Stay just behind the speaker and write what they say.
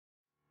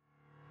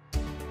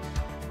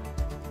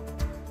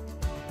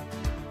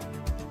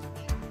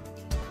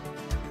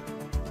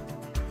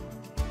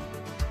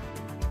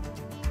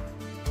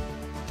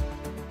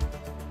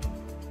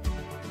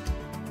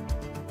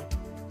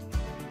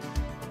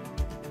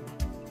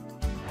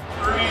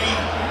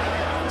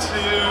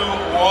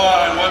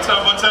1. What's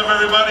up,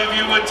 everybody? If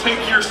you would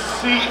take your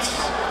seats,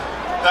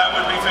 that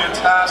would be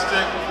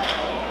fantastic.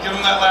 Give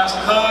them that last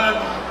hug.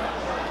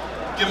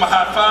 Give them a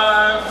high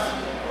five.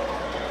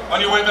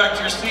 On your way back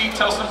to your seat,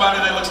 tell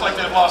somebody they looks like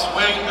they've lost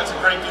weight. That's a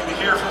great thing to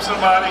hear from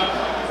somebody.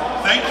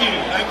 Thank you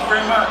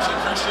very much. I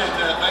appreciate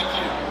that. Thank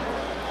you.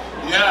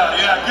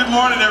 Yeah. Good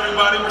morning,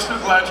 everybody. We're so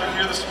glad you're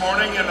here this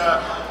morning. And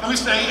let me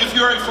say, if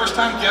you're a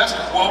first-time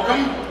guest,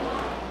 welcome.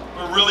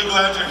 We're really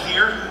glad you're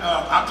here.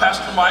 I'm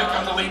Pastor Mike.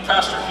 I'm the lead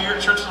pastor here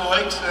at Church of the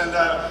Lakes, and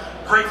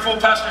grateful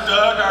Pastor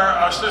Doug,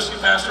 our associate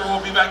pastor,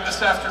 will be back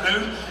this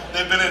afternoon.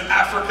 They've been in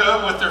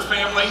Africa with their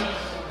family,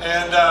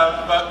 and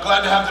but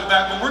glad to have them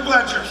back. But we're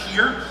glad you're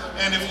here.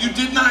 And if you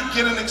did not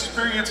get an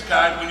experience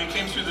guide when you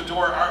came through the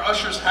door, our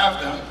ushers have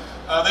them.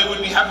 They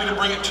would be happy to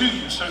bring it to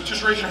you. So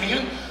just raise your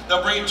hand.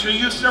 They'll bring it to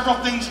you. Several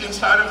things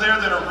inside of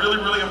there that are really,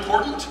 really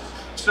important.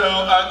 So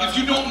if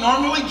you don't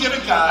normally get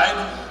a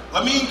guide,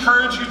 let me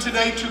encourage you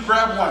today to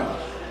grab one.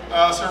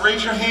 So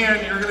raise your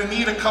hand. You're going to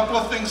need a couple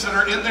of things that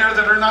are in there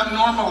that are not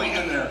normally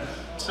in there.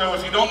 So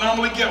if you don't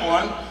normally get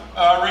one,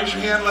 raise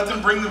your hand, let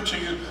them bring them to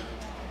you.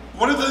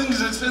 One of the things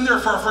that's in there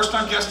for our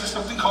first-time guest is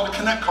something called a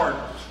Connect card.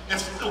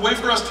 It's a way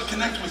for us to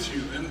connect with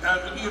you. And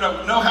you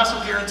know, no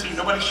hassle guarantee.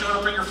 Nobody's showing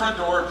up at your front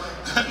door,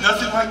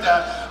 nothing like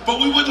that. But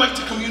we would like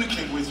to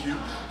communicate with you.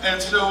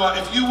 And so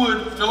if you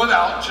would fill it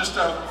out, just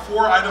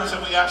 4 items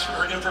that we ask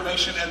for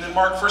information, and then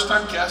mark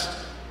first-time guest.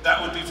 That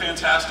would be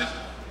fantastic.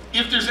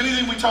 If there's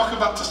anything we talk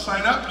about to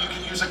sign up, you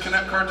can use a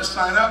Connect card to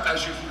sign up,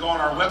 as you can go on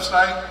our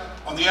website,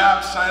 on the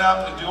app, sign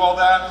up and do all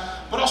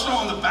that. But also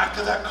on the back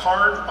of that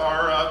card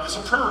is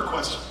a prayer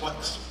request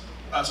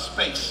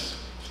space.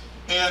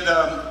 And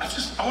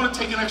I want to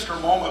take an extra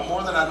moment,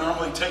 more than I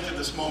normally take at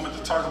this moment,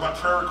 to talk about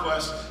prayer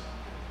requests,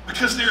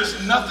 because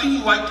there's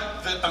nothing like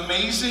the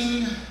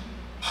amazing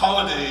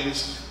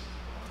holidays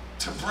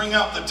to bring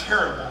out the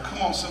terrible.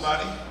 Come on,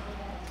 somebody.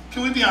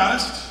 Can we be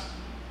honest?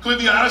 Can we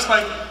be honest,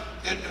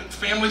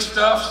 family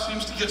stuff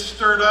seems to get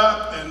stirred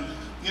up, and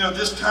you know,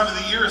 this time of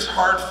the year is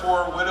hard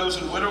for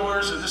widows and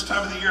widowers, and this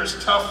time of the year is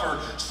tough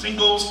for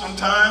singles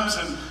sometimes,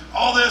 and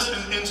all this,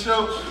 and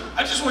so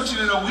I just want you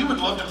to know we would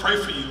love to pray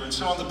for you. And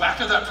so on the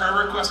back of that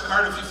prayer request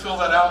card, if you fill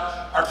that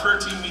out, our prayer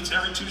team meets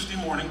every Tuesday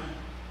morning,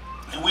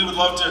 and we would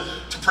love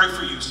to pray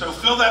for you. So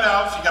fill that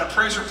out. If you got a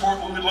praise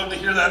report, we would love to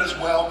hear that as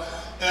well.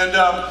 And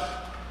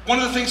one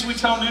of the things we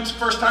tell new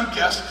first-time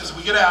guests, because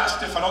we get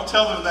asked, if I don't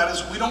tell them that,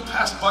 is we don't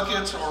pass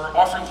buckets or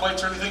offering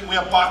plates or anything. We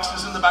have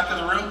boxes in the back of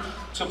the room,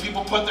 so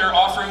people put their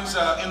offerings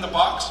in the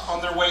box on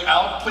their way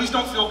out. Please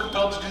don't feel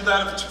compelled to do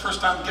that if it's a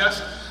first-time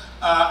guest.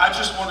 I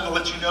just wanted to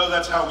let you know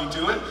that's how we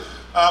do it.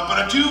 But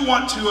I do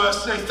want to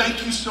say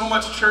thank you so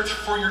much, church,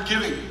 for your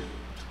giving.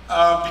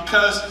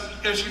 Because,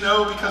 as you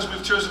know, because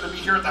we've chosen to be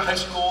here at the high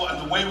school and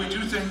the way we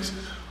do things,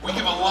 we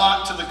give a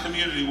lot to the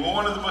community. Well,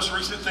 one of the most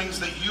recent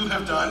things that you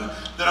have done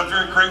that I'm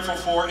very grateful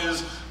for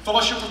is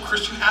Fellowship of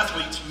Christian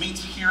Athletes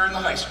meets here in the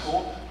high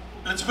school.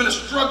 And it's been a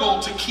struggle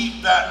to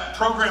keep that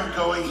program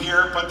going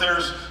here, but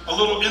there's a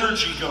little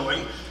energy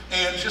going.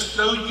 And just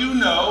so you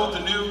know, the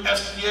new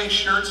FCA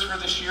shirts for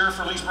this year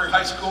for Leesburg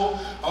High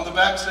School, on the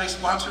back say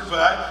sponsored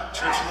by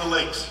Church of the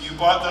Lakes. You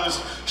bought those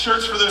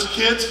shirts for those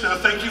kids, so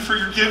thank you for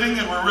your giving,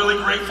 and we're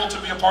really grateful to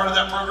be a part of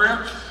that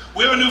program.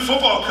 We have a new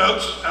football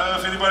coach. I don't know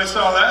if anybody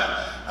saw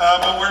that.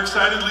 But we're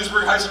excited.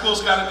 Leesburg High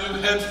School's got a new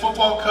head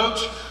football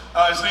coach.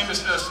 His name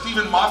is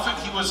Stephen Moffitt.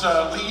 He was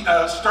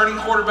starting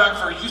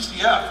quarterback for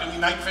UCF. Any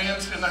Knight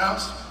fans in the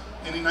house?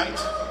 Any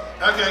Knights?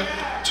 Okay,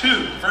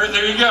 2.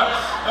 There you go.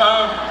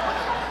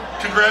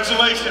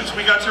 Congratulations,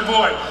 we got your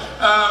boy.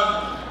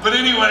 But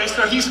anyway,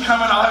 so he's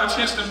coming. I'll have a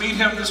chance to meet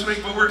him this week,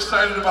 but we're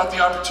excited about the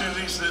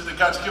opportunities that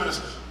God's given us.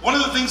 One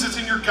of the things that's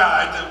in your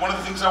guide, one of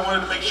the things I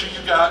wanted to make sure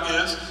you got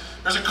is,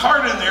 there's a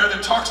card in there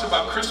that talks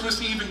about Christmas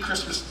Eve and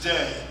Christmas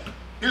Day.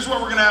 Here's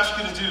what we're going to ask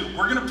you to do.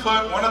 We're going to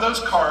put one of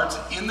those cards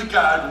in the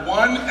guide,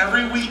 one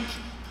every week.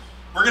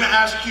 We're going to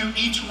ask you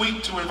each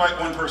week to invite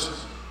one person,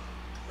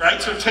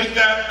 right? So take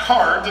that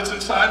card that's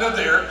inside of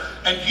there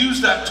and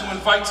use that to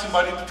invite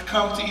somebody to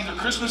come to either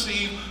Christmas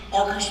Eve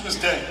or Christmas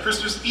Day.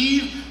 Christmas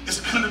Eve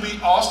is going to be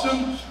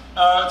awesome.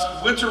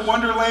 It's Winter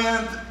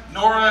Wonderland.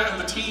 Nora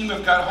and the team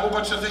have got a whole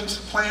bunch of things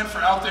planned for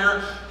out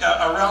there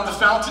around the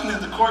fountain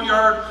in the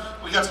courtyard.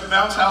 We got some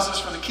bounce houses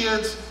for the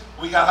kids.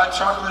 We got hot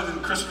chocolate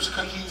and Christmas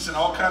cookies and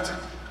all kinds of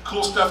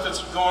cool stuff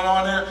that's going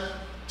on there.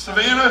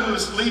 Savannah,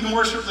 who's leading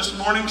worship this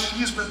morning,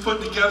 she's been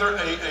putting together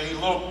a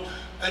little,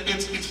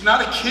 it's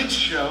not a kid's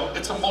show,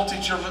 it's a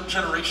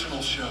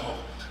multi-generational show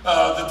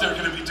that they're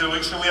going to be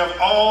doing. So we have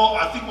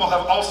I think we'll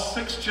have all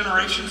 6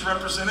 generations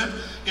represented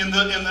in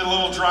the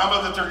little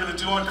drama that they're going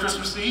to do on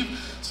Christmas Eve.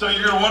 So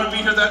you're going to want to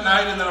be here that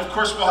night, and then of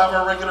course we'll have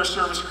our regular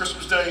service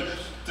Christmas Day,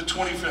 the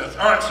 25th.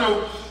 All right,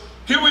 so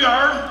here we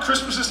are,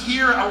 Christmas is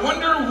here. I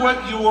wonder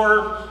what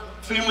your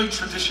family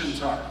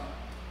traditions are.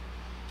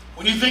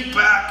 When you think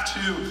back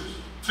to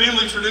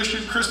family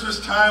tradition, Christmas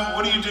time,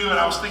 what do you do? And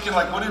I was thinking,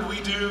 like, what did we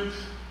do?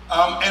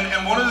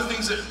 And one of the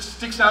things that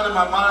sticks out in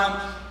my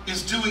mind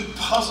is doing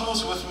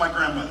puzzles with my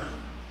grandmother.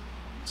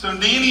 So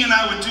Nanny and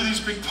I would do these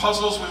big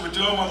puzzles. We would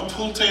do them on the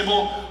pool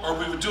table, or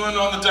we would do them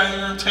on the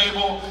dining room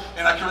table.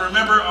 And I can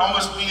remember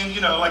almost being,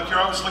 like you're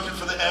always looking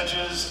for the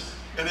edges,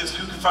 and it's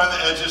who can find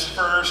the edges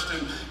first.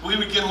 And we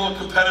would get a little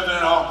competitive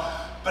and all.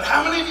 But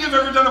how many of you have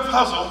ever done a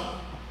puzzle,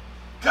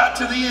 got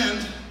to the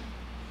end,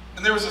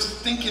 and there was a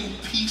stinking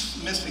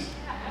piece missing?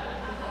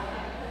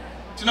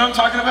 Do you know what I'm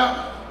talking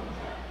about?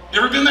 You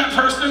ever been that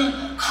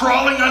person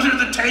crawling under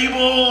the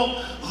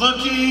table,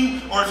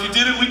 looking, or if you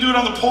did it, we do it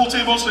on the pool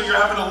table, so you're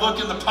having to look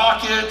in the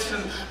pockets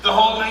and the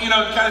whole,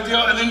 kind of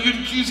deal, and then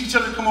you'd accuse each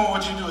other, come on,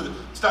 what'd you do with it?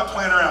 Stop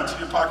playing around, it's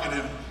your pocket in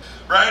it,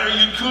 right? Or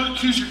you'd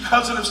accuse your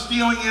cousin of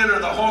stealing it, or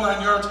the whole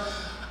 9 yards.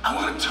 I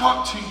want to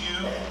talk to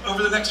you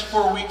over the next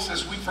 4 weeks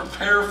as we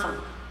prepare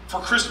for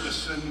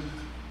Christmas. And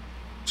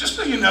just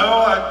so you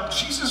know,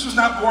 Jesus was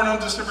not born on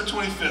December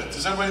 25th.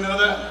 Does everybody know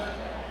that?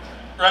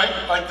 Right?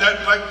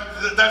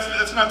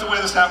 That's not the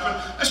way this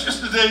happened. That's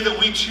just the day that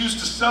we choose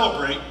to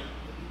celebrate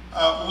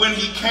when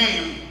he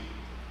came.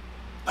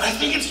 But I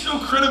think it's so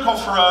critical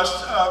for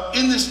us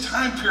in this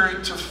time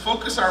period to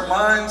focus our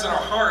minds and our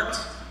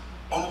hearts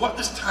on what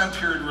this time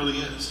period really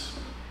is.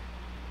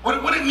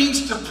 What it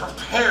means to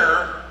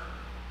prepare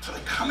for the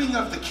coming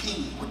of the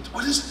King.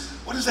 What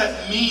does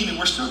that mean? And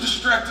we're so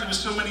distracted with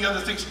so many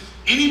other things.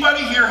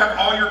 Anybody here have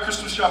all your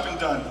Christmas shopping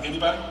done?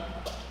 Anybody?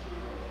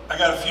 I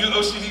got a few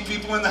OCD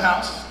people in the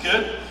house.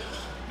 Good,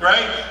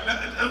 right?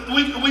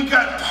 We've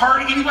got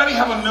anybody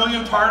have 1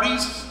 million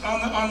parties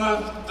on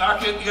the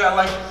docket? Yeah,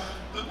 like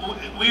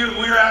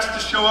we're asked to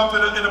show up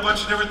at a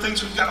bunch of different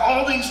things. We've got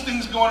all these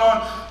things going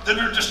on that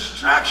are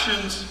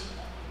distractions.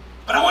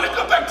 But I want to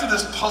go back to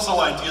this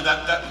puzzle idea,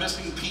 that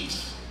missing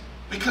piece,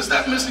 because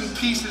that missing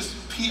piece is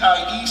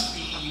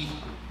P-I-E-C-E.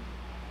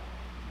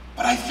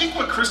 But I think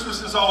what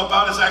Christmas is all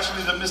about is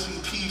actually the missing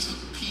piece,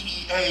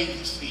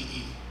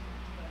 P-E-A-C-E.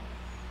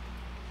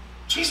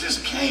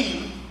 Jesus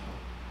came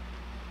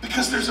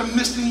because there's a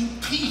missing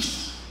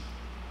piece.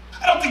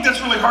 I don't think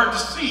that's really hard to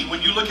see.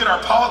 When you look at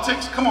our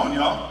politics, come on,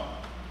 y'all.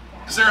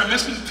 Is there a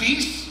missing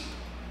piece?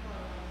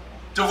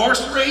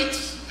 Divorce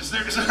rates, is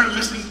there a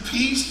missing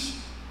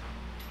piece?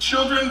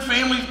 Children,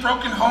 families,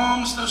 broken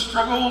homes, those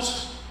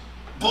struggles,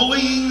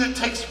 bullying that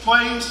takes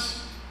place,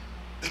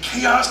 the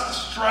chaos, the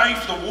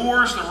strife, the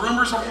wars, the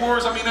rumors of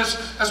wars. I mean,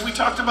 as we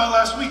talked about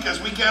last week,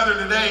 as we gather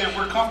today and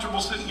we're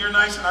comfortable sitting here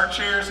nice in our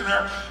chairs and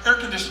our air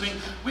conditioning,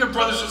 we have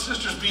brothers and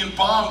sisters being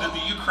bombed in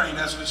the Ukraine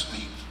as we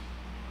speak.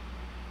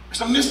 There's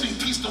a missing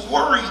piece, the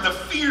worry, the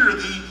fear,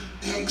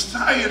 the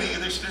anxiety.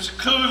 There's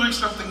clearly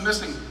something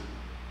missing.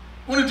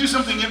 I want to do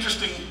something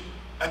interesting.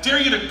 I dare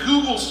you to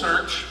Google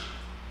search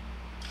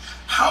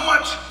how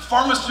much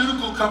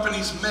pharmaceutical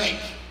companies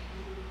make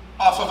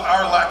off of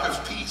our lack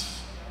of peace.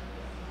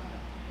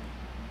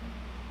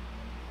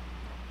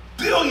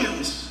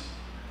 Billions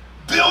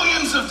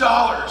of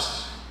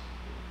dollars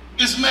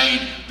is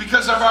made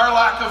because of our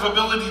lack of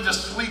ability to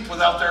sleep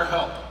without their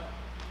help.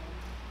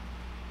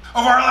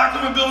 Of our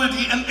lack of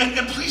ability,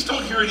 and please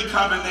don't hear any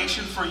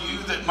condemnation for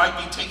you that might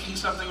be taking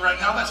something right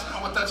now. That's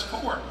not what that's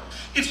for.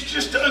 It's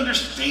just to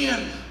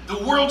understand the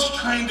world's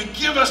trying to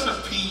give us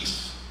a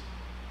peace,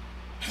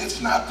 and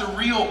it's not the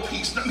real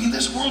peace. I mean,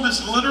 this world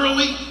is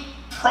literally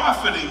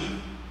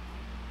profiting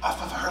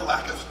off of our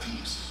lack of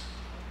peace.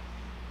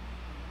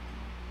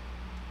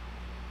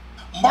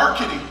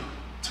 Marketing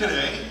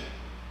today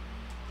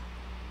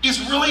is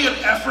really an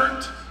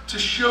effort to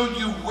show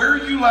you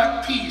where you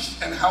lack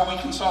peace and how we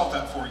can solve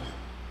that for you.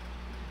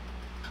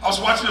 I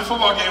was watching a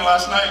football game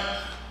last night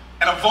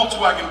and a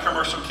Volkswagen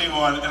commercial came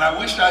on, and I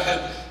wish I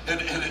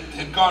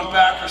had gone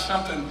back or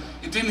something.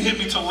 It didn't hit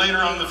me till later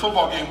on in the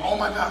football game. Oh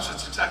my gosh,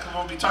 that's exactly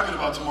what we'll be talking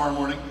about tomorrow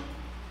morning.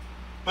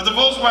 But the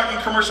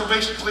Volkswagen commercial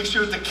basically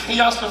showed the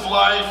chaos of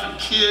life and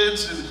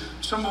kids and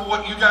some of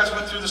what you guys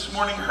went through this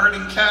morning,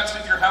 herding cats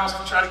at your house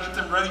to try to get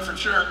them ready for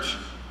church.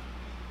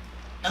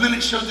 And then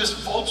it showed this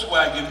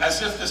Volkswagen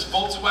as if this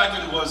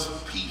Volkswagen was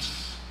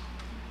peace.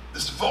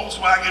 This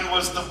Volkswagen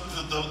was the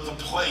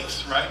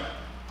place, right?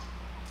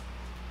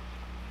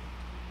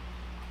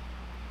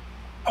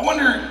 I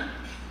wonder,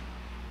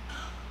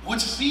 would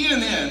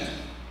CNN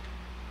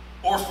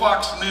or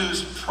Fox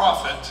News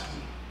profit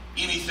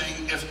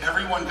anything if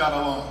everyone got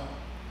along?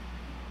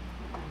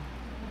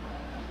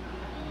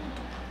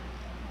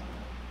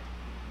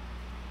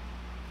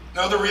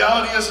 No, the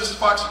reality is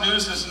Fox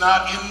News is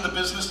not in the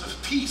business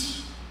of peace.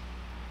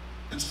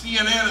 And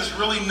CNN is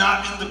really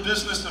not in the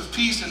business of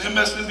peace. And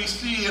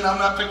MSNBC, and I'm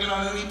not picking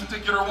on any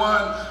particular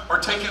one or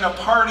taking a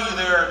party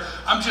there.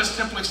 I'm just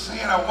simply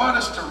saying I want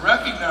us to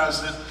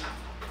recognize that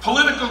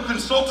political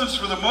consultants,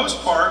 for the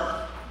most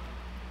part,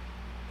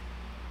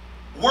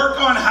 work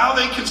on how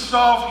they can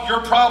solve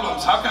your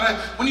problems.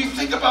 When you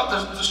think about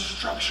the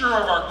structure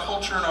of our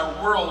culture and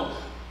our world,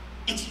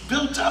 it's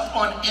built up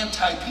on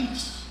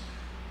anti-peace.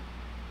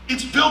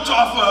 It's built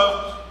off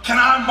of, can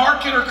I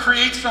market or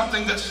create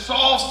something that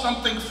solves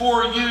something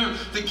for you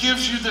that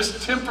gives you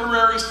this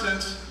temporary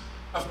sense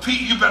of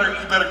peace? You better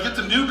get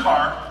the new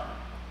car.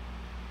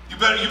 You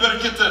better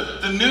get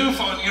the new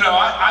phone.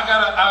 I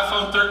got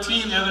an iPhone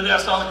 13 the other day. I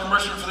saw the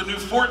commercial for the new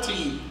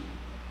 14.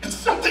 And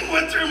something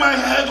went through my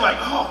head like,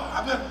 oh,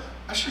 I bet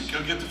I should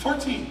go get the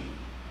 14.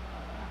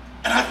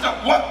 And I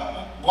thought,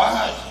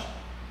 why?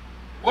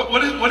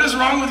 What is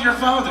wrong with your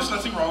phone? There's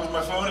nothing wrong with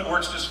my phone. It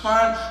works just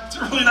fine. It's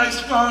a really nice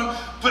phone.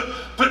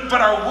 But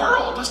our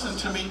world, listen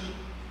to me,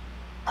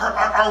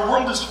 our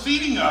world is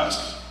feeding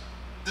us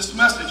this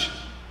message.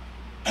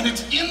 And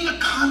it's in the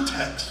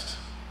context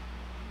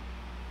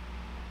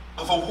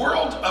of a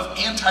world of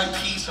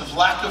anti-peace, of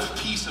lack of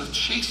peace, of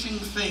chasing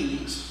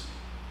things,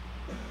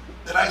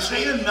 that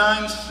Isaiah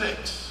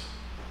 9:6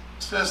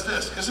 says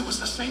this, because it was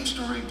the same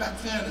story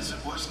back then as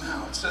it was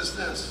now. It says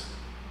this: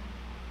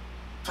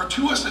 for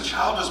to us a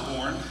child is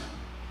born,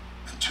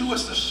 and to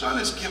us a son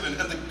is given,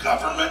 and the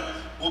government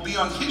will be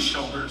on his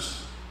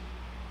shoulders,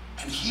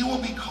 and he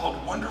will be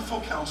called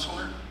Wonderful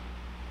Counselor,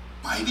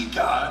 Mighty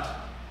God,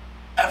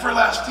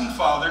 Everlasting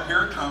Father,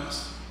 here it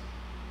comes,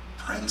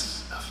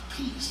 Prince of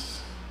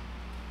Peace.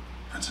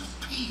 Prince of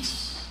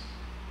Peace.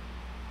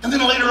 And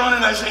then later on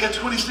in Isaiah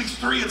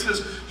 26:3, it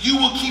says, you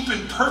will keep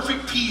in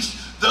perfect peace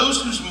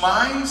those whose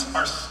minds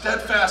are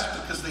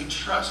steadfast because they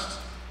trust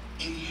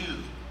in you.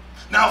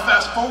 Now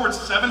fast forward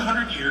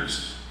 700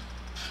 years,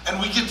 and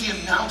we get the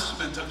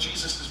announcement of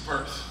Jesus'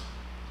 birth.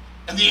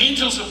 And the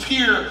angels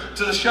appear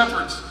to the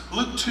shepherds.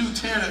 Luke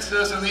 2:10, it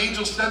says, and the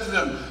angel said to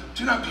them,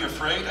 do not be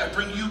afraid, I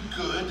bring you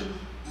good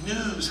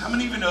news. How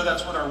many of you know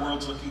that's what our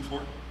world's looking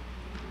for?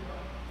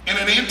 In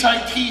an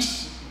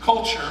anti-peace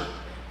culture,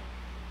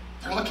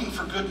 they're looking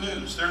for good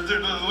news. They're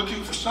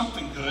looking for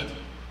something good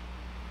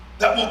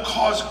that will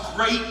cause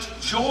great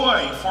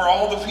joy for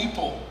all the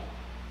people.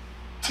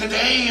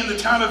 Today in the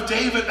town of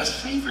David, a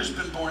Savior's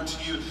been born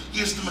to you.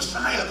 He is the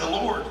Messiah, the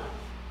Lord.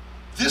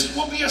 This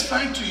will be a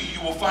sign to you.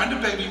 You will find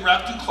a baby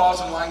wrapped in cloths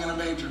and lying in a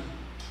manger.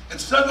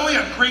 And suddenly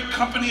a great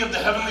company of the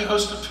heavenly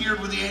host appeared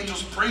with the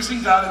angels,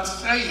 praising God and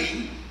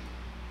saying,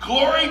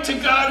 glory to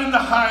God in the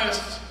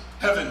highest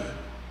heaven,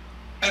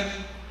 and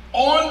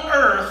on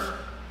earth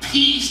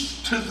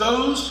peace to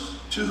those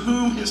to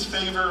whom his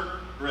favor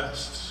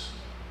rests.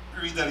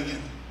 Let me read that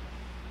again.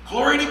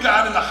 Glory to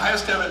God in the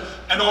highest heaven,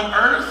 and on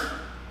earth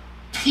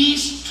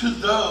peace to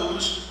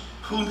those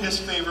whom his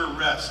favor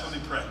rests. Let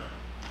me pray.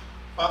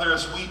 Father,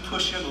 as we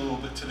push in a little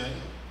bit today,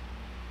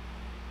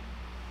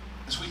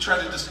 as we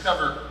try to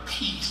discover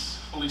peace,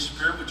 Holy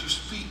Spirit, would you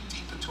speak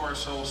deep into our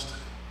souls today?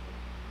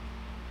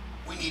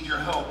 We need your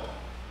help.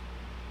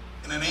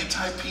 In an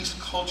anti-peace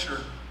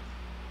culture,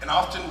 and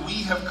often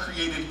we have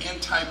created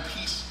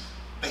anti-peace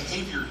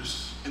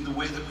behaviors in the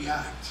way that we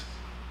act.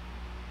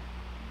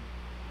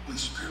 Holy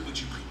Spirit, would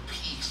you bring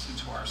peace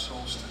into our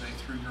souls today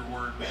through your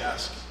word, we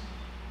ask.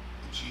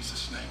 In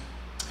Jesus'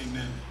 name,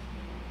 amen.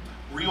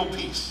 Real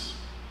peace.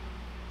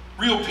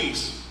 Real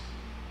peace.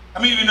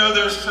 How many of you know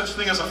there's such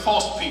thing as a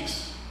false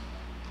peace?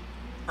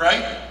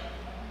 Right?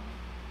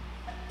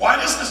 Why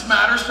does this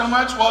matter so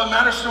much? Well, it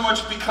matters so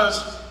much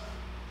because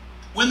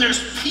when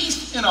there's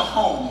peace in a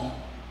home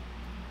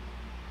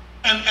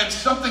and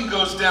something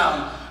goes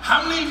down,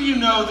 how many of you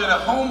know that a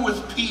home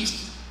with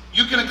peace,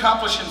 you can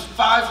accomplish in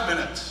 5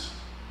 minutes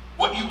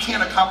what you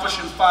can't accomplish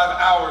in 5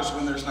 hours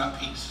when there's not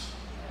peace?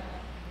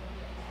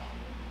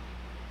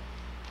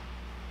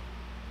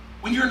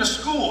 When you're in a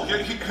school, here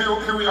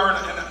we are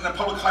in a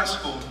public high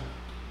school,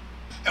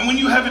 and when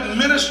you have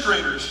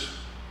administrators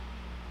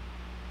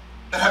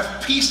that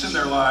have peace in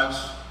their lives,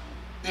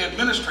 they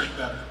administrate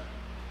better.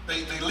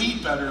 They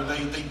lead better.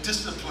 They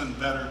discipline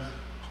better.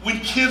 When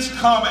kids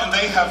come and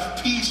they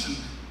have peace, and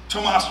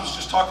Tomas was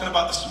just talking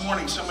about this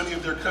morning, so many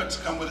of their kids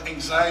come with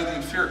anxiety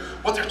and fear.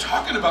 What they're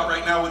talking about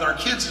right now with our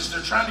kids is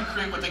they're trying to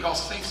create what they call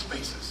safe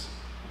spaces.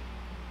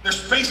 They're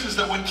spaces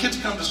that when kids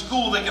come to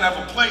school, they can have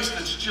a place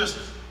that's just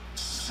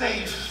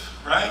safe,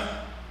 right?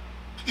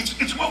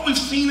 It's what we've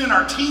seen in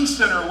our teen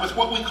center with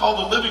what we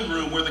call the living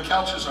room where the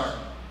couches are.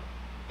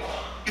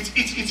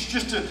 It's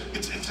just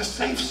a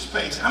safe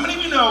space. How many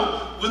of you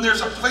know when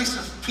there's a place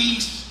of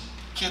peace,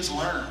 kids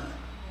learn?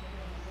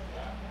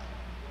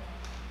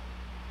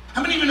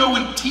 How many of you know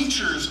when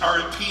teachers are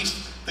at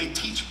peace, they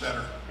teach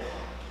better?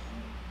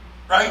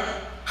 Right?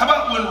 How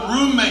about when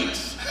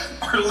roommates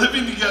are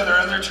living together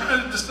and they're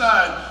trying to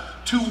decide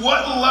to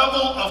what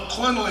level of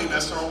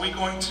cleanliness are we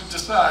going to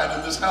decide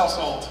in this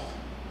household?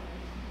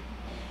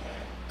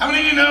 How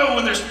many of you know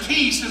when there's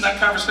peace in that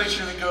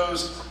conversation, it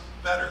goes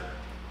better?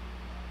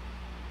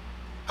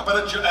 How about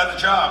at a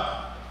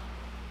job?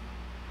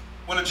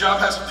 When a job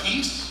has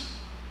peace,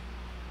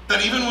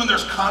 that even when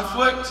there's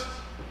conflict,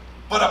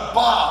 but a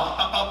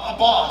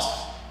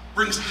boss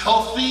brings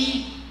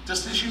healthy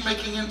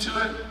decision-making into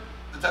it,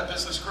 that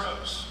business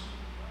grows.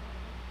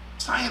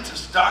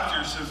 Scientists,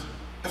 doctors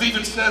have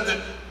even said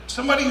that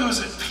somebody who is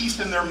at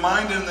peace in their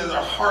mind and in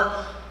their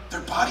heart,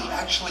 their body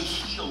actually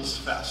heals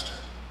faster.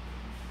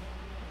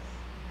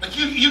 Like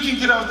you can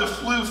get over the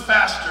flu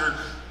faster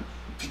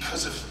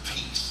because of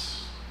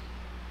peace.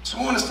 So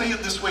I want to say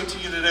it this way to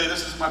you today.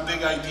 This is my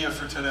big idea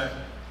for today.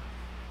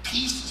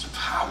 Peace is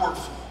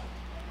powerful,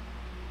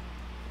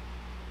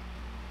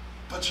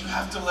 but you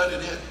have to let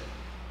it in.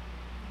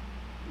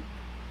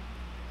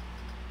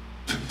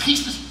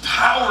 Peace is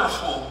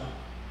powerful,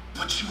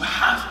 but but you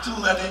have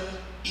to let it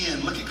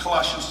in. Look at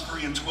Colossians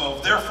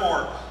 3:12.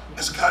 Therefore,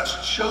 as God's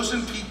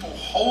chosen people,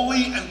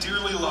 holy and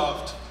dearly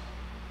loved,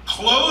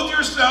 clothe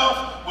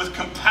yourself with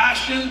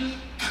compassion,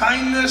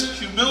 kindness,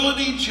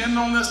 humility,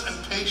 gentleness,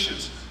 and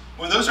patience.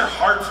 Well, those are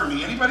hard for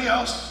me. Anybody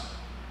else?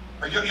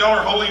 Y'all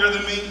are holier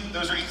than me?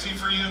 Those are easy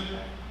for you?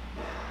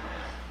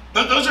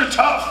 But those are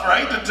tough,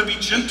 right? To be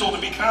gentle, to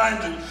be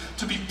kind,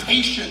 to be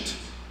patient,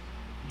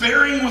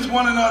 bearing with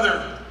one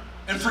another,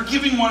 and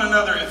forgiving one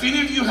another. If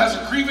any of you has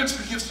a grievance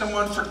against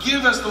someone,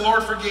 forgive as the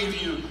Lord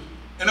forgave you.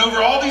 And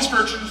over all these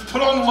virtues,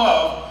 put on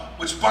love,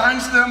 which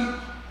binds them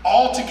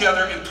all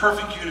together in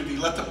perfect unity.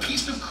 Let the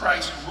peace of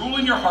Christ rule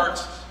in your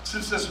hearts,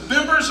 since as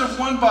members of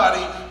one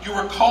body, you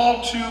are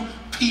called to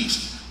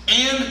peace,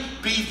 and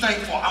be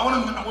thankful.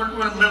 We're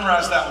going to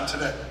memorize that one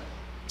today.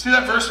 See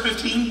that verse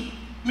 15?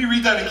 Let me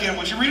read that again.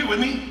 Would you read it with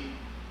me?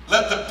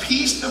 Let the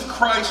peace of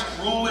Christ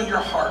rule in your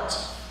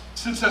hearts,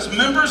 since as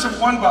members of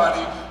one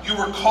body, you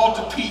were called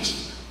to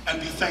peace, and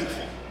be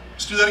thankful.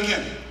 Let's do that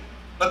again.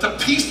 Let the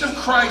peace of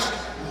Christ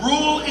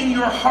rule in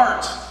your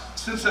hearts,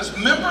 since as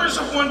members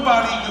of one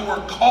body, you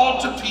were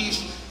called to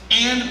peace,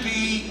 and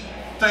be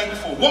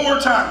thankful. One more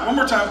time.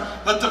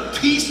 Let the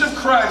peace of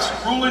Christ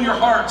rule in your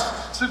hearts,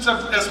 since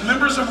as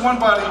members of one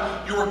body,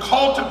 you were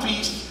called to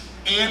peace,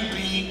 and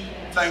be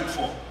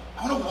thankful.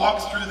 I want to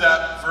walk through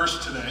that verse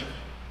today.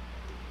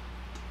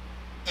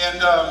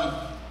 And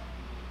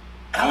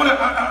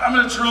I'm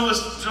going to drill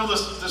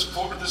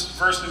this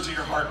verse into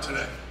your heart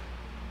today.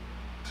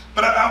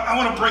 But I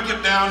want to break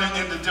it down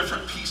into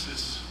different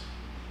pieces.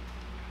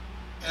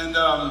 And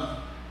I'm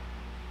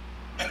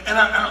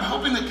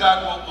hoping that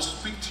God will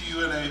speak to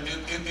you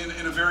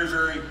in a very,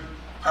 very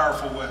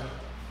powerful way.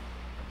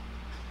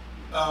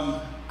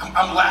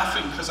 I'm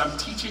laughing because I'm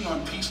teaching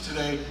on peace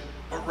today,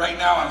 but right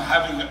now I'm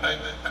having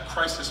a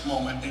crisis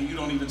moment, and you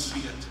don't even see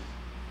it.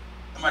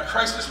 And my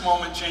crisis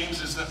moment,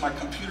 James, is that my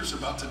computer's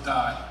about to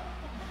die.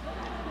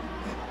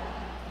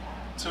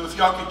 So if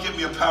y'all could get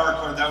me a power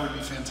cord, that would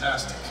be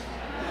fantastic.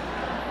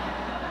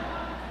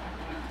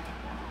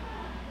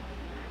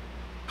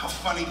 How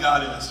funny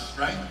God is,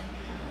 right?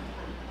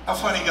 How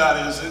funny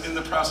God is in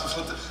the process.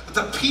 But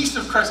the peace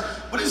of Christ,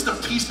 what is the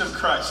peace of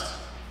Christ?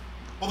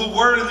 Well, the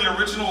word in the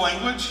original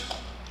language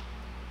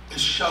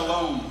is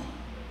shalom.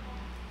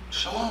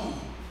 Shalom.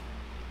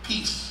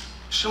 Peace.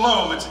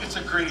 Shalom. It's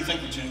a greeting.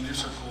 Thank you, James. You're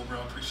so cool, bro.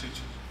 I appreciate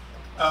you.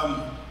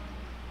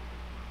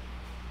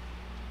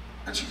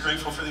 Aren't you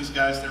grateful for these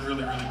guys? They're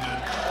really, really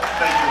good.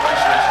 Thank you.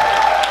 Appreciate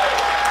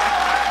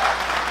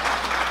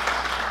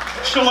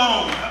you.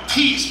 Shalom.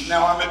 Peace.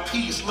 Now I'm at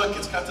peace. Look,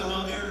 it's got the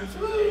little air.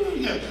 Woo,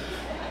 yeah.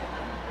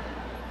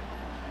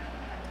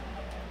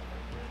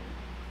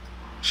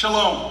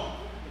 Shalom.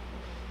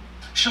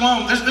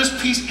 Shalom. This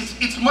peace,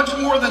 it's much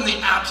more than the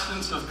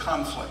absence of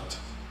conflict.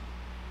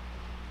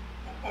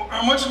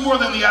 Or much more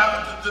than the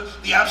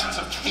absence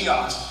of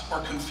chaos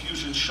or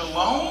confusion.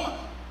 Shalom,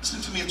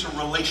 listen to me, it's a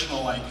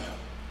relational idea.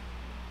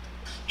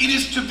 It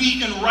is to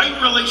be in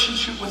right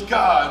relationship with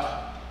God,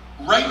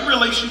 right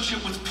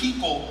relationship with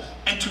people,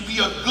 and to be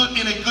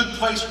in a good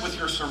place with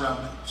your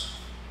surroundings.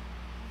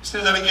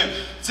 Say that again.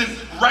 It's in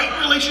right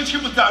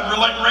relationship with God,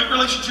 right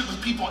relationship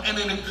with people, and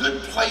in a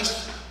good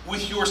place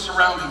with your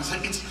surroundings.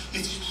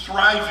 It's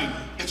thriving,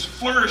 it's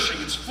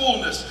flourishing, it's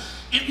fullness.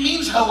 It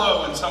means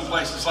hello in some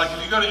places. Like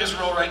if you go to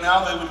Israel right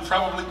now, they would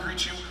probably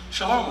greet you,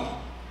 shalom.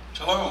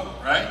 Shalom,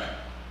 right?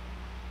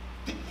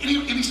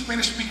 Any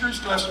Spanish speakers?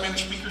 Do I have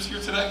Spanish speakers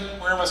here today?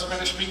 Where are my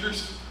Spanish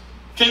speakers?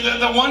 Okay,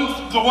 the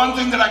one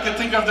thing that I could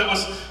think of that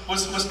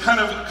was kind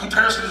of a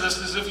comparison to this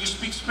is if you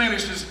speak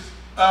Spanish is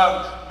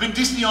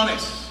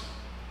bendiciones,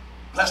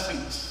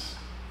 blessings,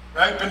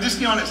 right?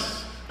 Bendiciones.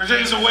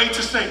 There's a way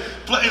to say,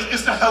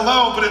 it's a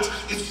hello, but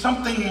it's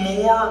something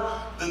more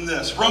than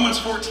this. Romans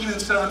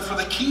 14:7, for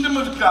the kingdom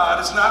of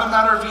God is not a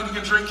matter of eating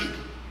and drinking.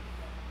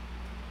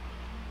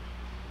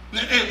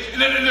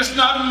 It's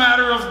not a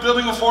matter of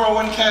building a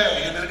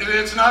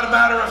 401k. It's not a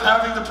matter of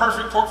having the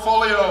perfect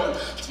portfolio.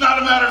 It's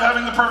not a matter of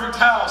having the perfect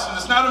house. And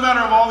it's not a matter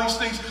of all these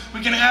things.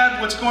 We can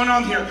add what's going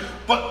on here.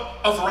 But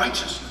of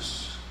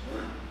righteousness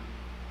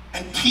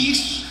and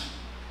peace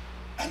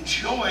and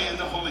joy in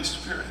the Holy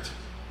Spirit.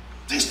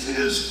 This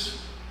is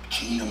the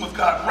kingdom of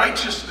God.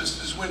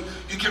 Righteousness is when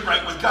you get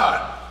right with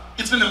God.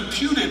 It's an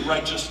imputed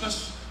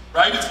righteousness,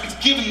 right? It's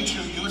given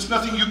to you. It's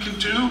nothing you can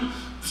do.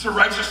 It's a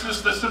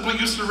righteousness that simply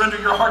you surrender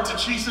your heart to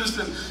Jesus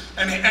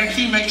and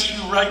He makes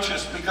you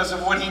righteous because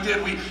of what He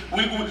did. We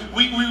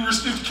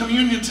received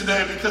communion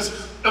today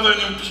because of an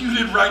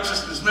imputed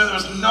righteousness. Man, there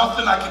was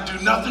nothing I could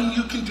do, nothing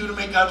you can do to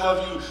make God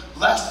love you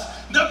less.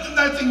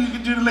 Nothing you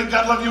can do to make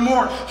God love you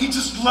more. He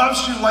just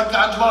loves you like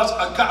God loves.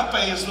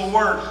 Agape is the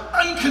word.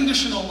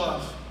 Unconditional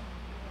love.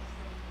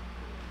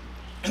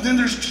 And then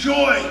there's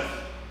joy.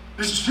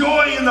 There's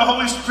joy in the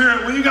Holy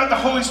Spirit. When you got the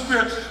Holy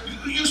Spirit,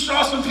 you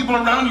saw some people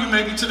around you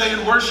maybe today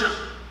in worship,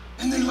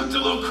 and they looked a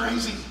little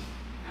crazy.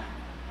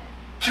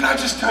 Can I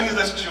just tell you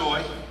that's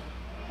joy?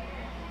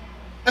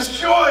 That's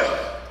joy.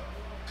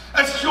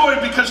 That's joy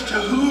because to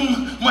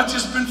whom much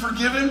has been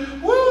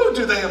forgiven, woo, Woo,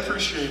 do they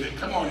appreciate it?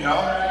 Come on,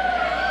 y'all.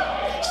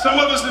 Some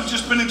of us have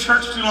just been in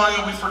church too long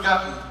and we've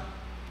forgotten.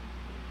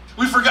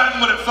 We've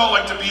forgotten what it felt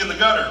like to be in the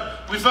gutter.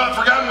 We've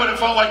forgotten what it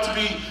felt like to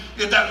be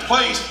at that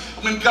place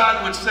when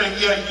God would say,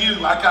 yeah,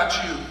 you, I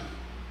got you.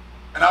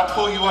 And I'll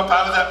pull you up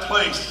out of that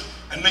place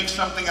and make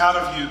something out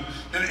of you.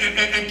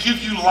 And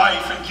give you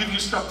life and give you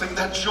something,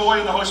 that joy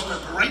in the Holy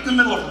Spirit. But right in the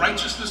middle of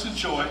righteousness and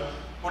joy,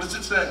 what does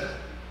it say?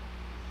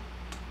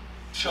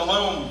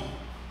 Shalom,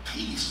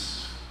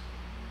 peace.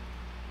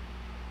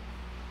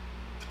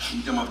 The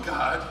kingdom of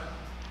God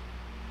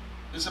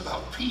is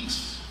about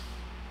peace.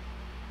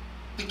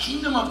 The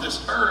kingdom of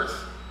this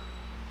earth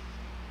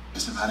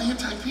is about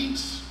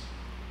anti-peace.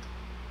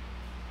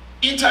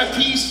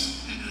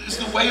 Anti-peace is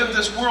the way of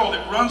this world.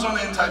 It runs on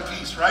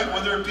anti-peace, right?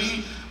 Whether it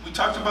be, we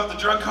talked about the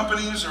drug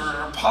companies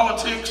or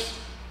politics,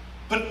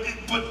 but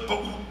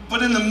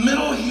in the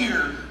middle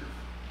here,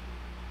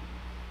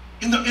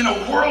 in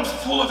a world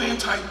full of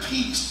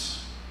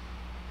anti-peace,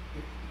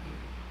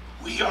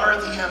 we are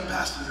the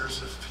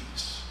ambassadors of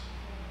peace.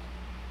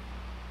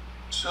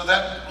 So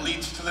that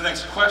leads to the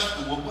next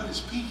question. Well, what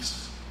is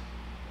peace?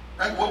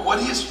 Right? What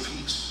is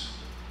peace?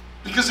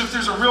 Because if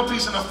there's a real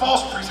peace and a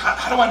false peace,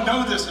 how do I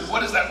know this? And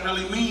what does that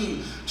really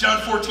mean? John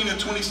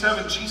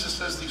 14:27, Jesus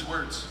says these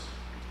words.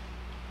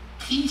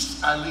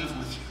 Peace I leave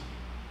with you.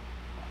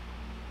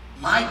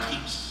 My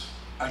peace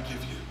I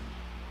give you.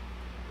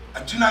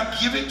 I do not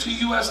give it to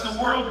you as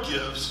the world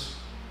gives.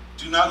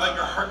 Do not let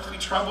your heart be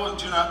troubled and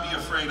do not be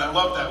afraid. I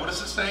love that. What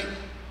does it say?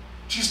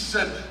 Jesus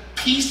said,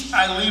 peace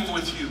I leave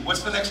with you.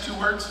 What's the next two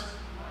words?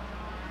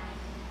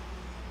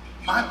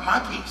 My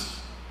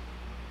peace.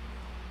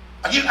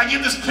 I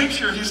get this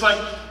picture. He's like,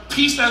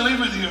 peace I leave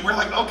with you. And we're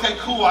like, okay,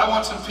 cool, I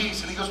want some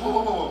peace. And he goes,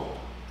 whoa.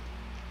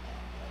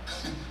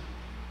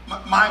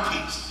 My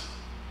peace.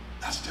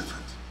 That's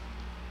different.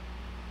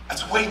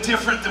 That's way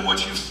different than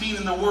what you've seen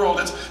in the world.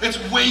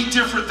 It's way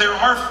different. There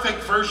are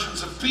fake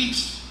versions of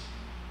peace,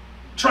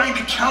 trying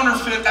to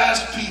counterfeit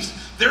as peace.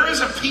 There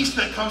is a peace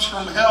that comes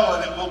from hell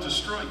and it will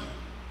destroy you.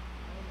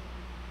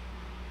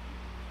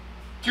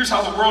 Here's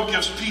how the world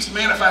gives peace.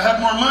 Man, if I had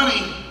more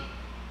money,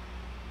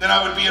 then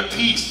I would be at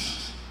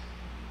peace.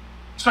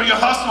 So you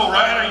hustle,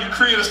 right? Or you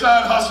create a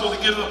side hustle to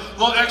get a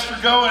little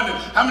extra going. And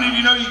how many of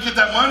you know you get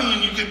that money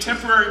and you get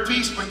temporary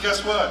peace, but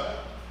guess what?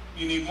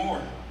 You need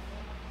more.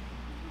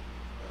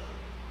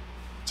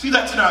 See,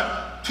 that's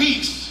not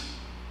peace.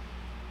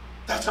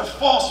 That's a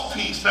false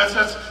peace. That's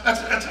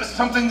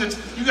something that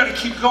you got to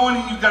keep going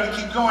and you got to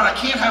keep going. I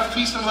can't have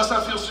peace unless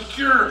I feel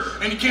secure.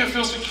 And you can't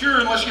feel secure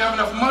unless you have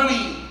enough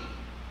money.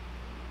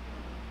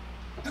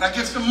 And I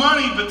get some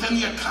money, but then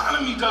the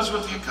economy does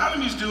what the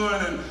economy's doing,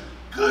 and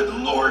good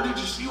Lord, did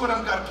you see what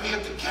I've got to pay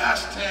at the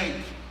gas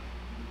tank?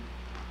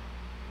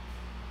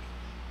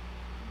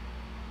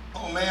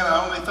 Oh man,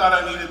 I only thought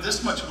I needed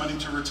this much money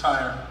to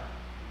retire.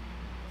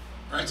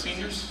 Right,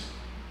 seniors?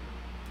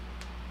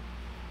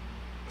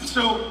 And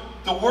so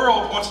the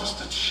world wants us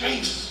to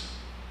chase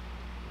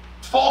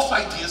false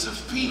ideas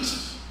of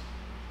peace.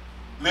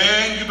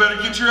 Man, you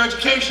better get your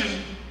education.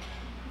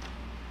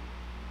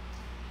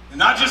 And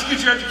not just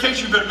get your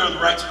education, you better go to the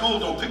right school.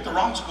 Don't pick the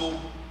wrong school.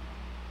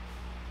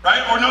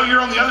 Right? Or no,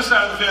 you're on the other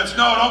side of the fence.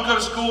 No, don't go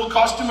to school. It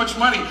costs too much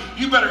money.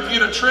 You better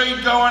get a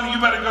trade going.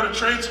 You better go to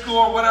trade school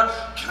or whatever.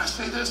 Can I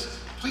say this?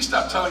 Please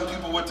stop telling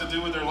people what to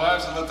do with their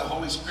lives and let the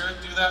Holy Spirit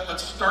do that.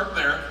 Let's start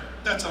there.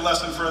 That's a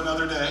lesson for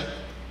another day.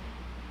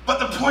 But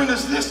the point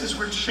is this, is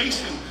we're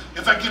chasing.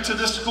 If I get to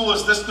this school,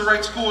 is this the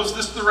right school? Is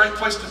this the right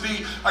place to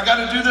be? I got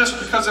to do this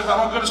because if I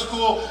don't go to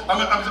school, I'm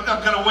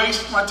going to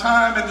waste my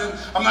time and then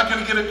I'm not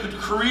going to get a good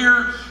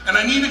career. And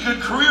I need a good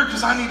career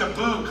because I need a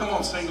boo. Come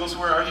on, singles,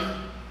 where are you?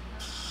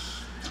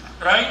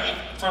 Right?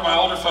 For my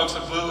older folks, a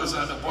boo is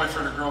a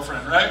boyfriend or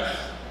girlfriend, right?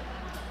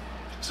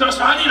 So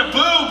I need a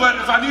boo, but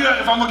if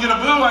I'm going to get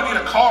a boo, I need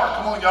a car.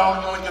 Come on, y'all.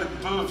 You only get a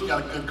boo if you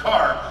got a good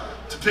car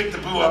to pick the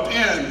boo up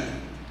in.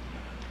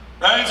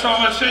 Right? So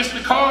I'm going to chase the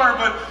car,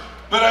 but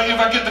if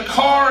I get the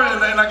car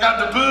and I got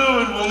the boo,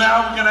 and well,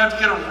 now we're going to have to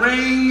get a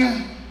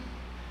ring,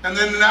 and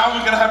then now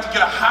we're going to have to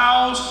get a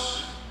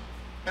house,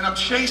 and I'm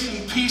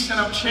chasing peace,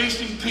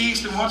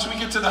 and once we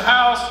get to the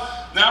house,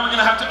 now we're going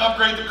to have to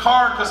upgrade the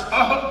car because,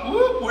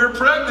 we're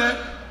pregnant.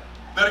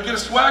 Better get a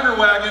swagger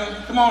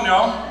wagon. Come on,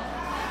 y'all.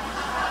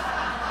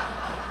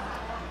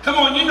 Come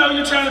on, you know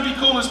you're trying to be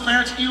cool as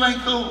parents. You ain't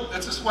cool.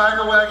 It's a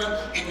swagger wagon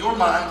in your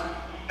mind.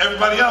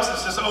 Everybody else,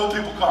 it's just an old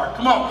people car.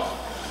 Come on.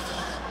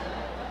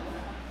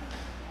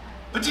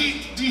 But do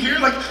you hear,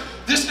 like,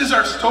 this is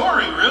our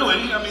story,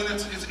 really. I mean,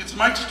 it's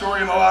Mike's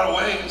story in a lot of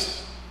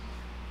ways.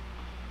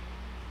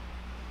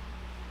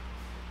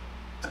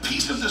 The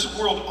peace of this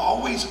world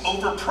always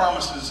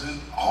overpromises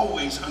and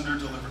always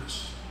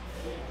underdelivers.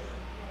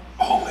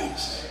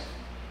 Always.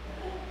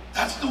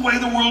 That's the way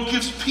the world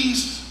gives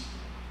peace.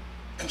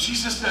 And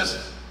Jesus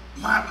says,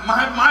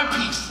 my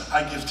peace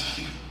I give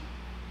to you.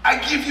 I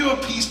give you a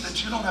peace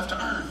that you don't have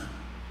to earn,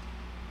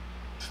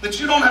 that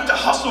you don't have to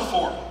hustle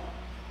for.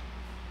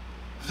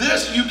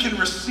 This you can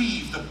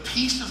receive, the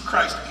peace of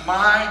Christ,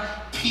 my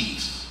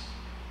peace,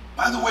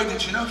 By the way,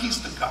 did you know he's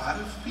the God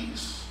of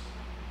peace?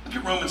 Look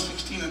at Romans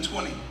 16 and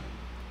 20.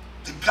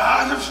 The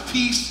God of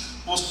peace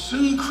will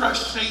soon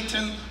crush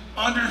Satan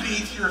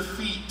underneath your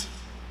feet.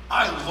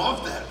 I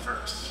love that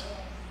verse.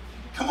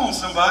 Come on,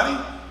 somebody.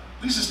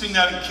 We used to sing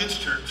that in kids'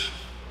 church.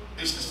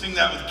 I used to sing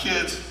that with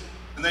kids,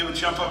 and they would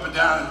jump up and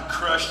down and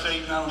crush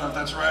Satan. I don't know if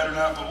that's right or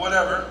not, but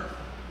whatever.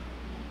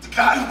 The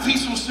God of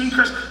peace will soon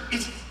crush.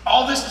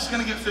 All this is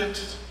going to get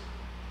fixed.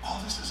 All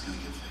this is going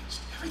to get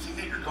fixed. Everything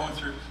that you're going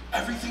through,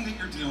 everything that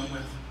you're dealing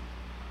with,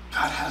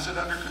 God has it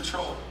under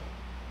control.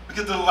 Look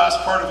at the last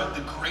part of it.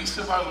 The grace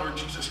of our Lord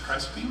Jesus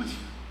Christ be with you.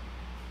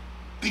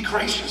 Be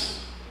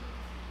gracious.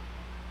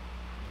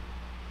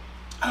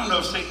 I don't know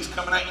if Satan's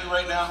coming at you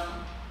right now,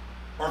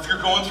 or if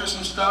you're going through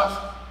some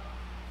stuff,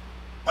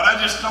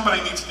 but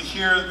somebody needs to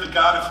hear the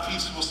God of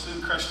peace will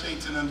soon crush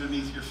Satan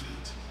underneath your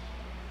feet.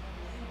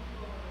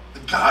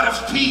 The God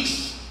of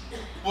peace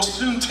will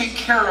soon take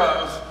care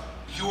of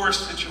your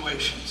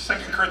situation.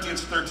 2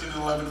 Corinthians 13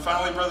 and 11.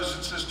 Finally, brothers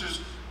and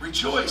sisters,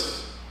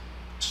 rejoice.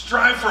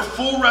 Strive for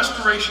full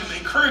restoration.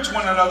 Encourage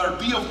one another.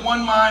 Be of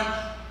one mind.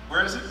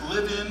 Where is it?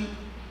 Live in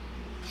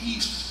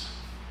peace.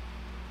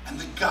 And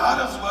the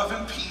God of love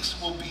and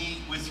peace will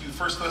be with you.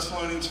 1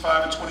 Thessalonians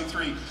 5 and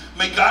 23.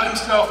 May God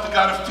himself, the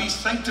God of peace,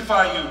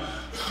 sanctify you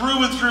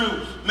through and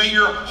through. May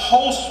your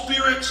whole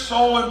spirit,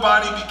 soul, and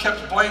body be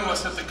kept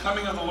blameless at the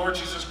coming of the Lord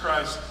Jesus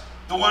Christ.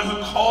 The one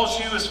who calls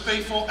you is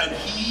faithful, and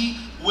he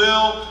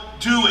will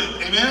do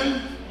it.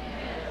 Amen?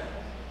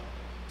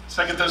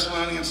 2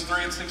 Thessalonians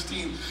 3 and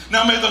 16.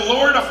 Now may the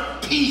Lord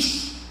of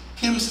peace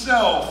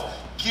himself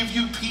give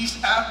you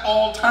peace at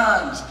all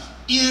times,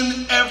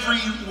 in every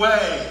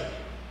way.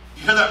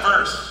 You hear that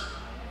verse?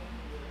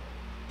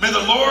 May the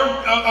Lord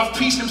of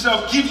peace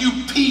himself give you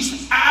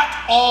peace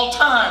at all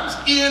times,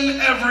 in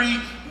every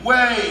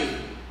way.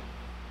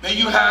 May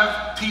you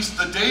have peace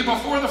the day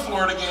before the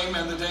Florida game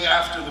and the day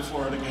after the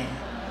Florida game.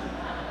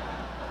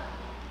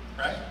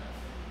 Right?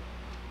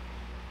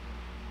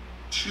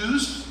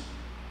 Choose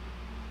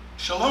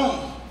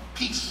shalom,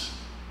 peace,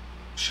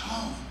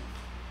 shalom.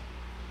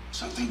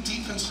 Something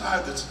deep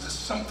inside there's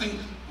something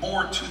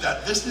more to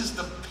that. This is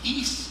the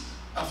peace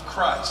of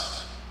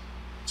Christ.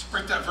 Let's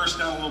break that verse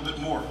down a little bit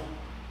more.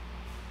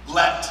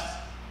 Let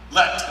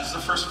is the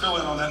first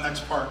fill-in on that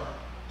next part.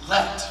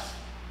 Let.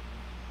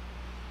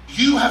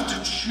 You have to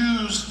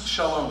choose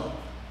shalom.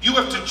 You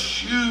have to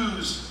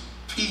choose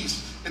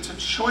peace. It's a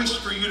choice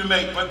for you to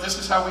make, but this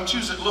is how we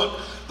choose it. Look,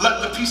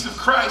 let the peace of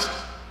Christ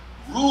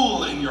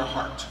rule in your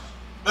heart.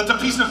 Let the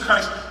peace of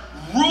Christ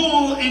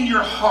rule in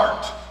your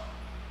heart.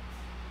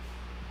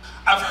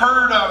 I've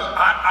heard,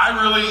 I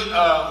really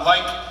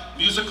like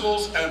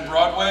musicals and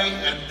Broadway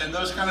and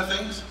those kind of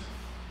things.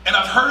 And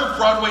I've heard of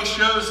Broadway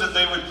shows that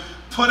they would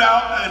put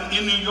out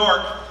in New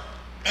York,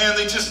 and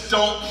they just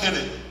don't hit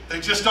it. They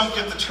just don't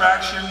get the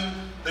traction.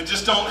 They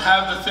just don't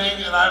have the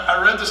thing. And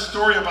I read the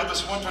story about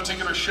this one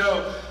particular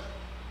show,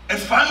 and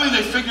finally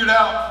they figured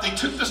out, they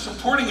took the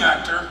supporting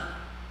actor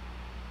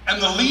and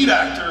the lead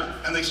actor,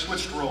 and they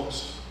switched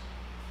roles.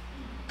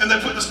 And they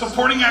put the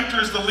supporting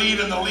actor as the lead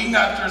and the lead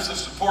actor as the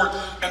support,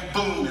 and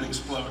boom, it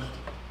exploded.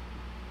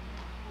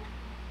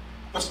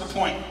 What's the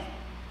point?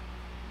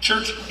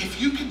 Church,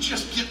 if you could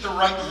just get the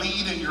right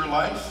lead in your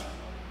life,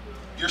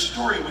 your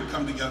story would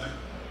come together.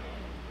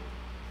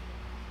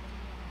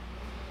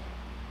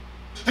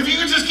 If you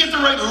could just get the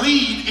right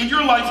lead in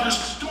your life, your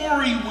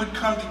story would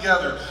come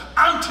together.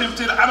 I'm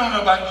tempted, I don't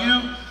know about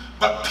you,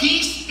 but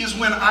peace is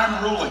when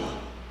I'm ruling.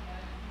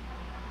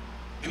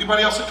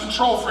 Anybody else a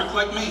control freak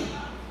like me?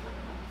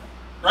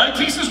 Right?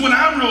 Peace is when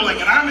I'm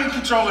ruling and I'm in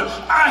control and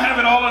I have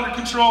it all under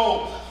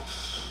control.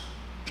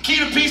 The key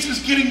to peace is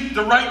getting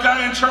the right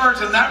guy in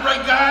charge, and that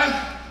right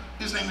guy,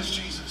 his name is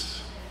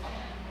Jesus.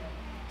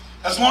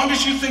 As long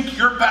as you think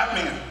you're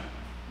Batman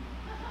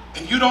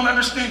and you don't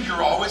understand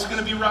you're always going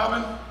to be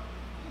Robin,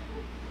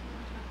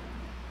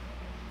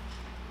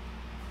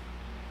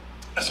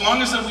 as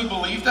long as we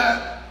believe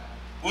that,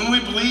 when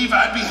we believe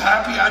I'd be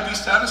happy, I'd be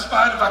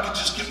satisfied if I could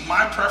just get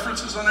my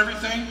preferences on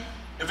everything,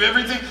 if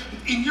everything,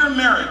 in your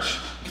marriage,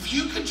 if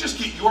you could just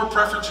get your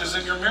preferences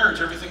in your marriage,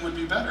 everything would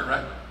be better,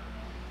 right?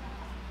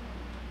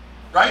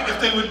 Right?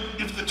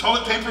 If the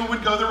toilet paper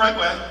would go the right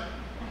way,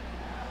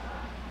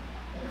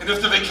 and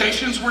if the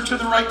vacations were to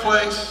the right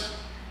place,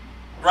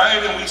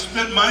 right, and we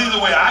spent money the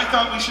way I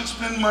thought we should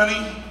spend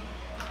money,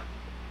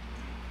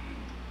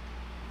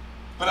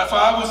 but if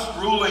I was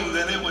ruling,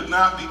 then it would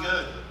not be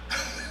good.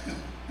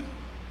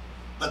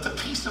 Let the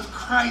peace of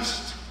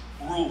Christ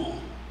rule.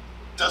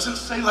 Doesn't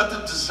say let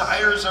the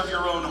desires of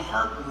your own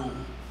heart rule.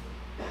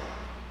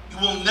 You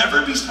will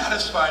never be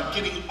satisfied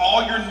getting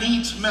all your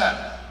needs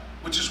met,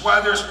 which is why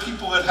there's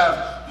people that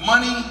have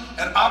money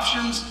and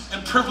options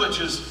and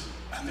privileges,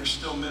 and they're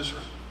still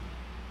miserable.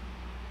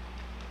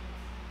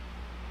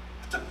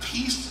 Let the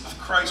peace of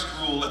Christ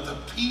rule. Let the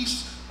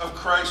peace of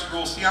Christ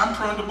rule. See, I'm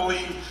prone to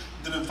believe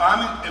that if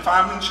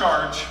I'm in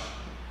charge,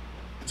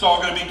 it's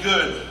all going to be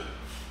good.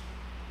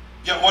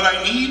 Yet what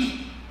I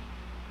need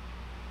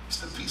is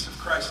the peace of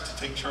Christ to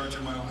take charge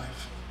of my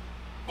life.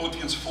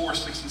 Philippians 4,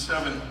 6, and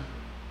 7.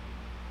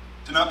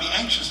 Do not be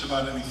anxious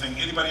about anything.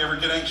 Anybody ever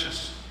get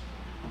anxious?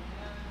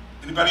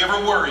 Anybody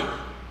ever worry?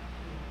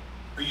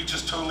 Or you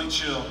just totally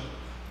chill?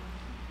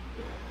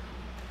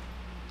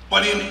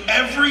 But in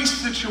every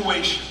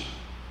situation,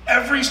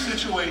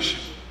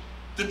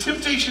 the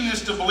temptation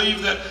is to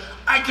believe that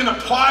I can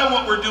apply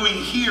what we're doing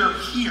here.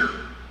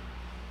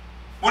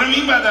 What I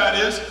mean by that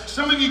is,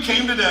 some of you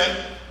came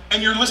today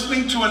and you're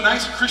listening to a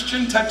nice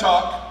Christian TED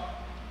Talk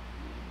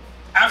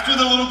after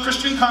the little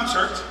Christian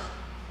concert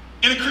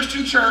in a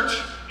Christian church,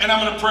 and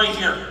I'm going to pray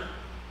here.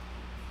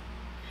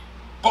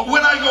 But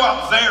when I go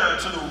out there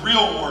to the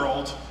real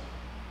world,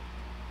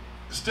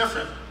 it's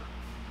different.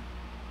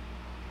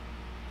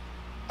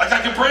 Like,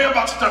 I can pray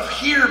about stuff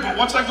here, but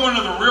once I go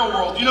into the real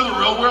world, you know the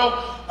real world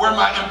where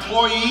my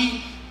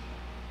employee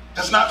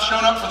has not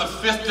shown up for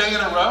the 5th day in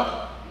a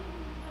row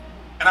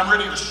and I'm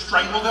ready to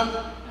strangle them?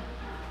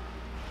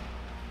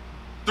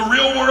 The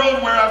real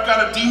world where I've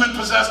got a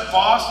demon-possessed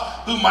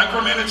boss who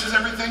micromanages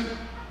everything?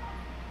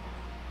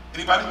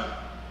 Anybody?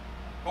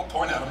 Don't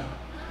point at him.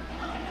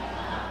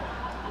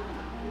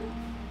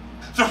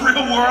 The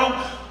real world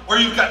where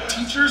you've got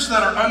teachers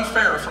that are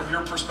unfair from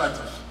your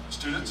perspective.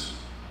 Students?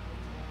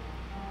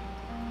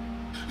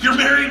 You're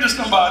married to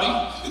somebody,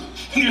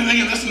 and you're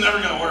thinking, this is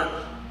never going to work.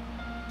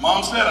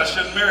 Mom said I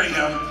shouldn't marry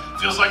him.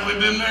 Feels like we've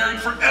been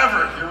married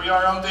forever. Here we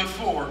are on day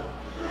 4.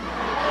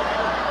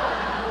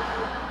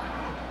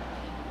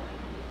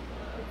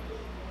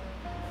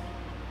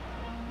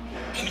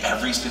 In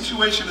every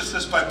situation, it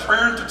says, by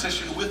prayer and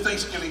petition with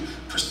thanksgiving,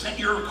 present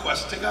your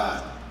request to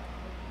God.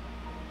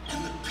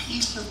 And the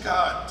peace of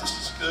God, this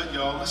is good,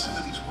 y'all. Listen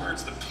to these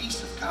words. The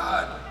peace of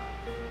God,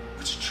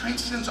 which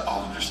transcends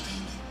all understanding.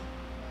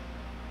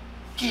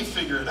 You can't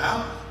figure it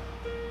out.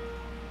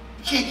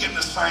 You can't get in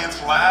the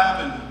science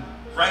lab and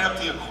write up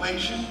the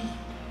equation.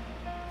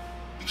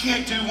 You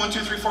can't do 1, 2,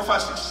 3, 4,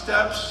 5, 6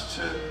 steps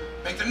to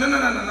make the,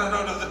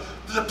 no.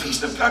 The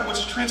peace of God,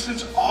 which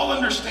transcends all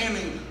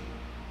understanding,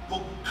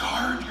 will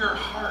guard your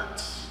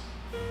hearts.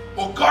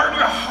 Will guard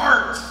your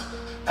hearts.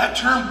 That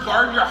term,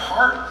 guard your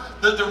heart,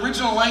 the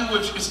original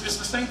language is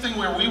the same thing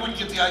where we would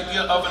get the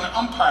idea of an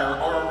umpire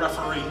or a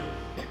referee.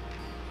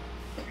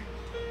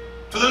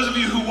 For those of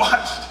you who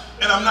watched,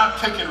 and I'm not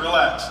picking,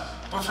 relax,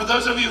 but for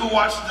those of you who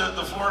watched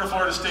the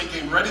Florida State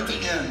game, right at the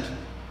end,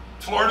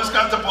 Florida's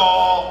got the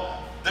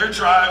ball, they're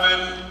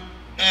driving,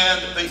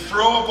 and they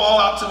throw a ball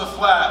out to the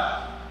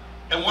flat,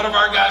 and one of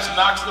our guys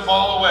knocks the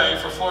ball away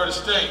for Florida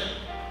State.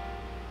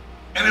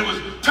 And it was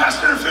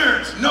pass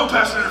interference, no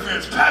pass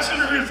interference, pass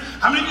interference.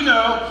 How many of you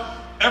know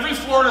every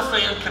Florida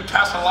fan could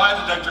pass a lie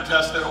detector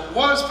test that it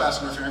was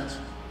pass interference?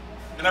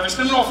 And every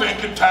Seminole fan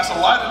could pass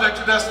a lie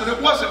detector test that it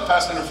wasn't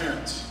pass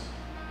interference.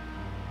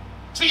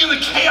 See, in the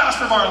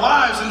chaos of our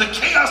lives, in the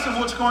chaos of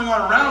what's going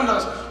on around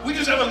us, we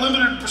just have a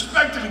limited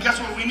perspective, and guess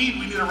what we need?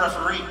 We need a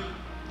referee.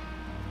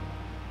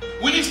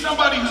 We need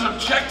somebody who's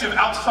objective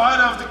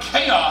outside of the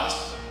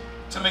chaos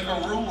to make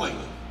a ruling.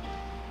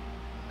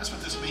 That's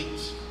what this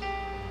means.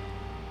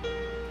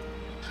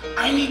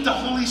 I need the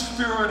Holy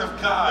Spirit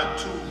of God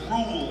to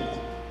rule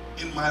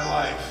in my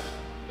life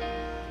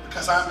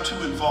because I'm too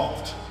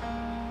involved.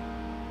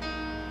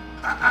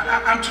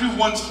 I'm too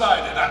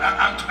one-sided.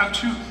 I'm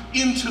too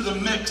into the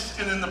mix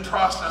and in the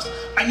process.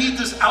 I need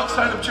this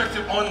outside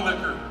objective on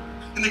liquor.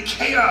 In the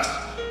chaos,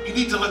 you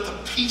need to let the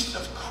peace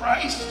of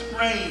Christ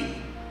reign.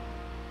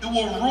 It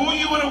will rule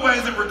you in a way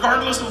that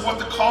regardless of what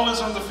the call is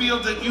on the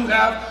field, that you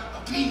have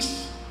a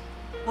peace.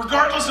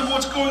 Regardless of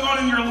what's going on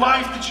in your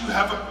life, that you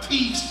have a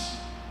peace.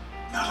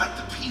 Not like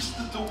the peace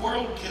that the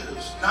world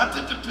gives, not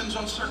that depends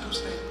on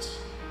circumstance.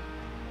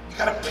 You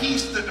got a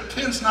peace that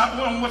depends not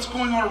on what's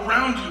going on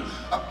around you,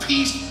 a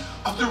peace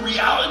of the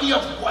reality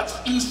of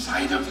what's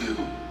inside of you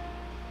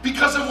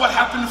because of what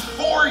happened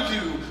for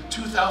you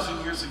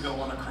 2,000 years ago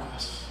on a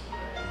cross.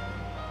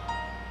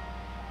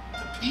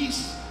 The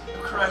peace of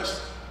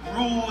Christ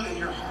rule in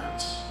your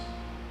hearts.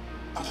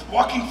 I'm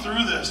walking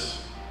through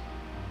this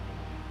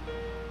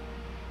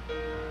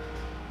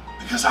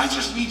because I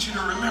just need you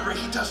to remember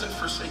he doesn't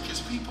forsake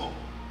his people.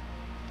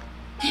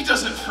 He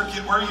doesn't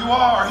forget where you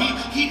are.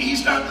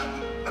 He's not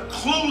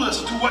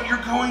clueless to what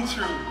you're going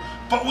through.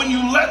 But when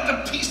you let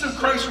the peace of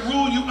Christ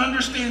rule, you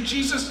understand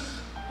Jesus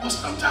will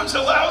sometimes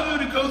allow you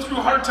to go through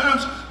hard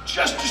times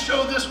just to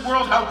show this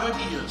world how good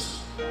he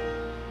is.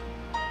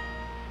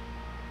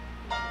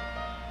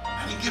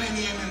 I didn't get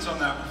any amens on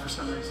that one for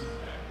some reason.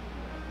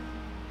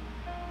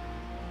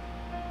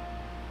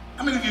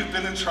 How many of you have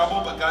been in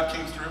trouble but God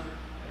came through?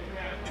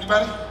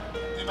 Anybody?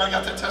 Anybody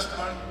got that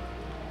testimony?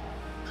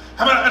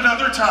 How about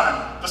another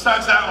time,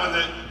 besides that one,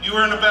 that you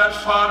were in a bad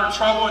spot or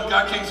trouble and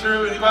God came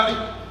through? Anybody?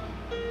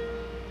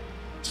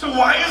 So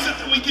why is it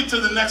that we get to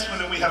the next one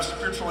and we have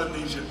spiritual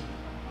amnesia?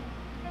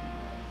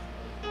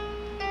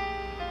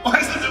 Why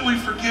is it that we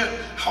forget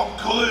how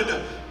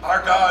good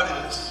our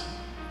God is?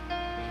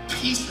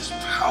 Peace is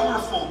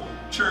powerful,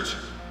 church,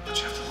 but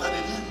you have to let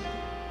it in.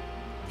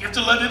 You have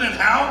to let it in.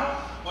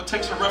 How? Well, it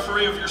takes a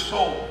referee of your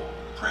soul,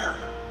 prayer.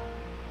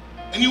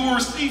 And you will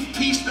receive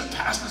peace that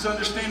passes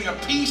understanding, a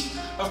peace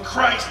of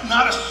Christ,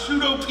 not a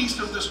pseudo peace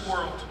of this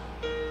world.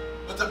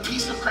 Let the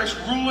peace of Christ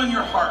rule in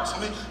your hearts.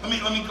 Let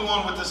me go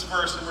on with this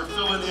verse, and we're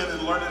filling in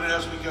and learning it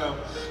as we go.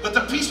 Let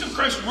the peace of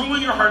Christ rule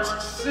in your hearts,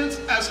 since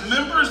as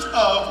members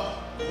of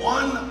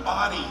one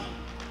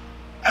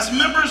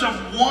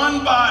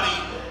body,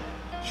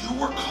 you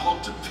were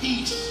called to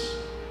peace.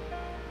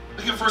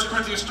 Look at 1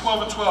 Corinthians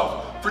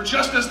 12:12. For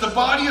just as the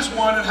body is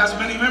one and has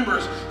many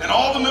members, and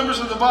all the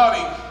members of the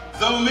body,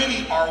 though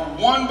many, are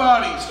one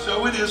body,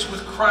 so it is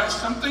with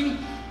Christ. Something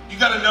you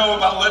got to know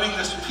about letting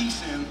this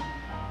peace in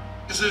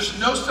is there's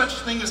no such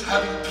thing as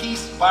having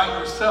peace by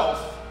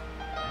yourself,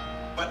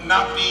 but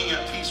not being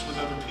at peace with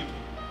other people.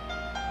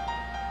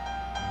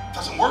 It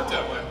doesn't work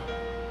that way.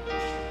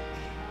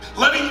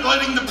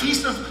 Letting the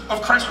peace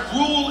of Christ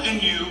rule in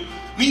you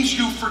means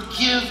you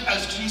forgive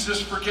as Jesus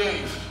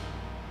forgave.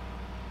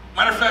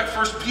 Matter of fact,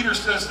 1 Peter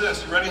says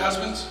this. You ready,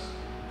 husbands?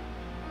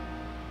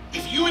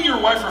 If you and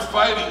your wife are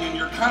fighting and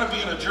you're kind of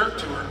being a jerk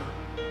to her,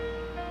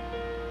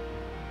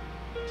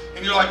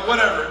 and you're like,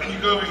 whatever, and you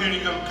go over here and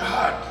you go,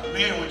 God,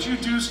 man, would you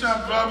do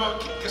stuff, blah, blah.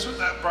 Guess what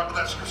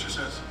that scripture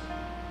says?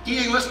 He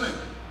ain't listening.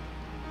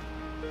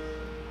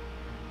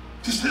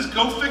 He says,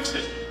 go fix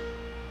it.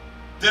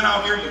 Then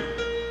I'll hear you.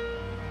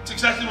 It's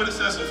exactly what it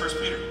says in 1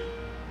 Peter.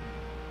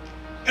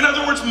 In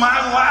other words, my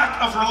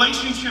lack of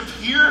relationship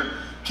here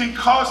can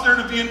cause there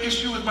to be an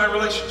issue with my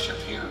relationship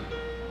here.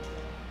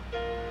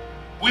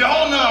 We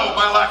all know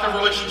my lack of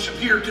relationship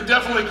here could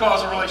definitely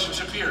cause a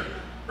relationship here,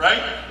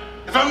 right?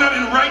 If I'm not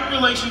in right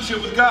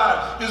relationship with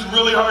God, it's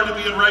really hard to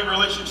be in right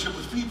relationship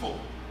with people.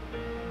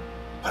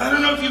 But I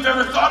don't know if you've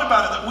ever thought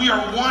about it, that we are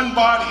one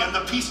body and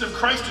the peace of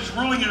Christ is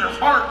ruling in your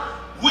heart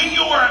when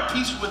you are at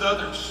peace with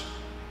others.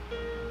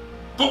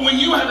 But when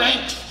you have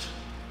angst,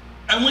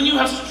 and when you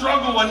have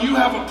struggle, and you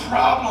have a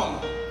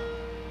problem,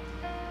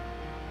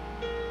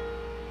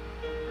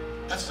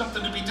 that's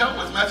something to be dealt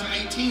with. Matthew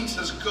 18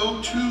 says,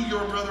 go to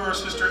your brother or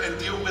sister and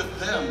deal with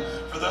them.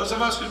 For those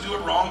of us who do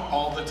it wrong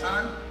all the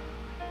time,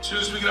 as soon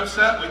as we get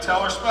upset, we tell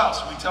our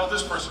spouse, we tell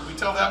this person, we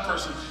tell that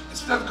person,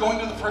 instead of going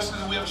to the person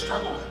that we have a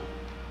struggle with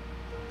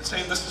and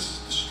saying, this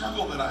is the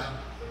struggle that I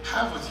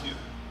have with you.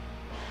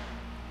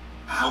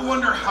 I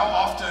wonder how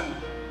often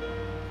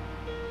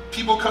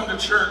people come to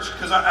church,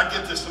 because I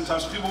get this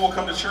sometimes, people will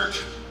come to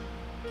church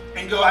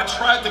and go, I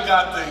tried the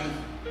God thing,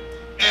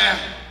 I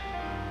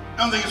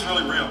don't think it's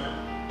really real.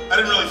 I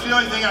didn't really feel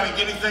anything, I didn't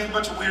get anything, a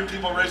bunch of weird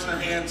people raising their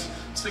hands,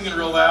 singing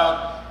real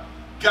loud.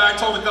 Guy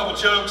told a couple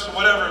jokes or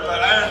whatever, but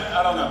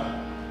I don't know.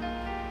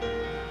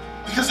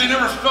 Because they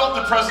never felt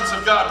the presence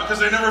of God, because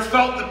they never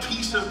felt the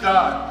peace of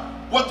God.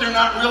 What they're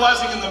not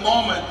realizing in the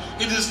moment,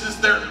 it is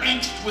their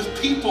angst with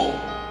people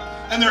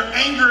and their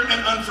anger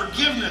and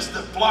unforgiveness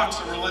that blocks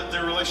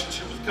their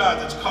relationship with God,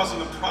 that's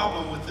causing a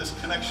problem with this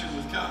connection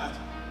with God.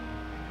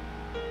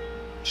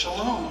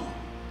 Shalom.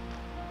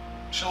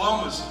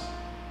 Shalom is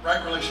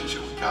right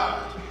relationship with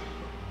God,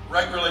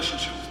 right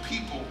relationship with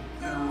people,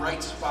 and a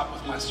right spot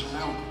with my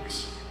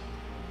surroundings.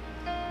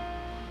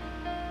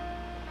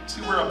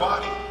 See, we're a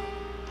body.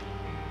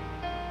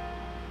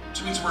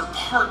 Which means we're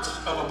parts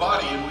of a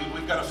body, and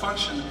we've got to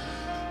function.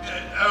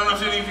 I don't know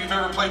if any of you have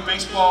ever played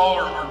baseball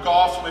or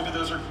golf. Maybe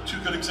those are two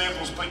good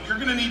examples, but you're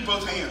going to need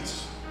both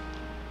hands.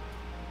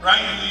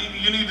 Right?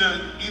 You need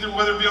to either,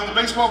 whether it be on the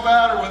baseball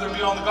bat or whether it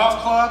be on the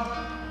golf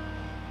club,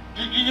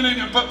 you're going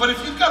to need, but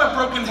if you've got a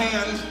broken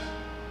hand,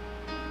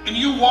 and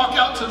you walk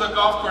out to the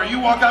golf course, you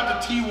walk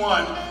out to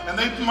T1, and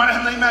they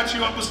match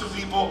you up with some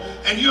people,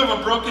 and you have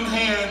a broken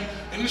hand,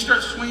 and you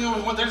start swinging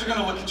with one, they're just going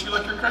to look at you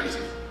like you're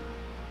crazy.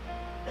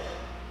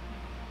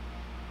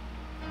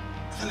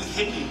 Then it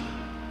hit me.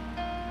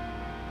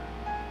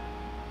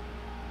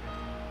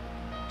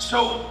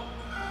 So,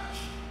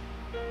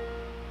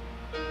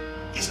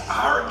 is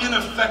our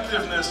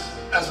ineffectiveness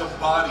as a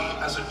body,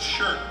 as a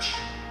church,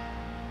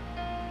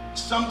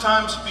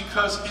 sometimes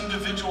because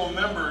individual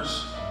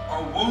members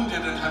are wounded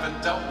and haven't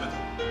dealt with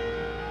it?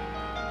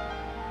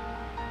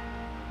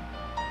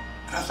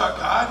 And I thought,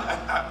 God,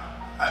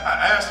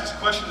 I asked this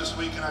question this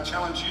week, and I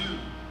challenge you.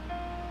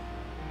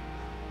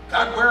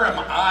 God, where am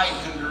I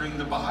hindering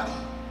the body?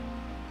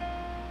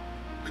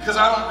 Because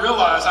I don't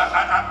realize,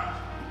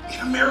 in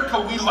America,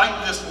 we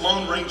like this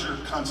Lone Ranger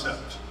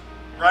concept,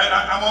 right?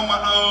 I'm on my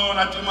own,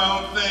 I do my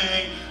own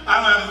thing,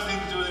 I don't have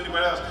anything to do with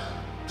anybody else.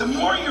 The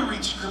more you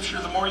read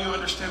Scripture, the more you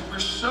understand we're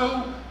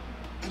so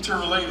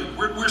interrelated.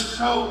 We're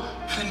so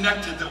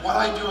connected that what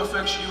I do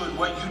affects you and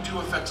what you do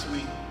affects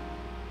me.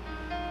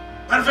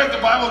 Matter of fact,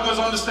 the Bible goes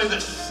on to say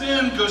that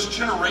sin goes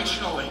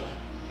generationally.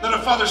 That a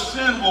father's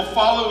sin will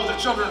follow the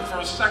children for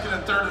a second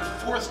and third and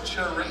fourth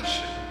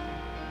generation.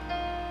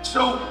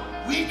 So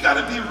we've got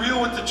to be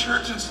real with the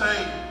church and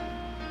say,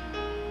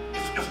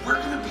 if we're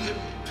going to be at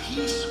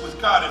peace with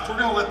God, if we're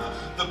going to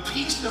let the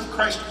peace of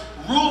Christ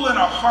rule in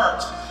our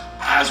hearts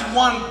as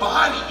one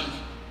body,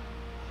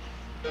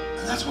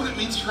 and that's what it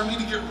means for me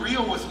to get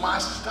real with my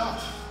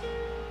stuff.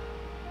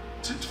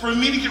 For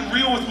me to get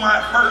real with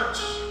my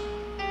hurts.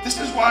 This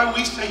is why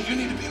we say you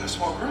need to be in a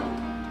small group.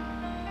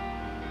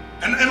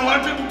 And a lot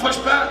of people push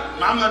back.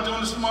 I'm not doing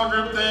the small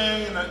group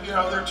thing, and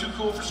they're too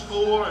cool for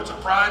school, or it's a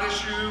pride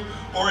issue,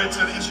 or it's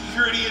an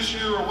insecurity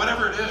issue, or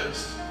whatever it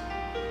is.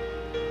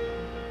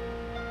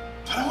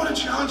 But I want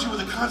to challenge you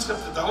with a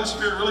concept that the Holy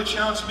Spirit really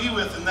challenged me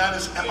with, and that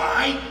is, am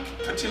I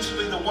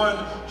potentially the one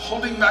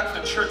holding back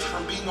the church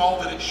from being all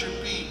that it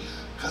should be?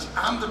 Because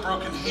I'm the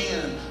broken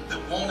hand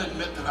that won't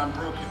admit that I'm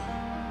broken.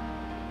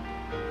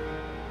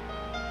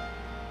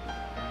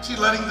 See,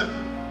 letting the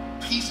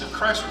peace of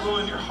Christ rule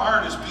in your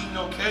heart is being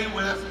okay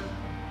with,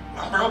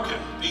 I'm broken.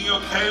 Being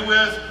okay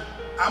with,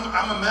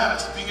 I'm a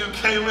mess. Being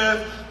okay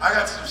with, I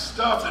got some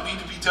stuff that need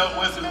to be dealt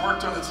with and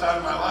worked on inside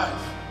of my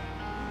life.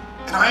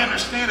 And I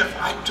understand if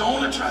I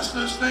don't address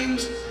those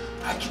things,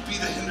 I could be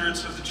the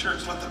hindrance of the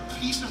church. Let the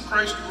peace of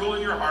Christ rule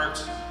in your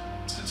hearts,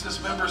 since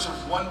as members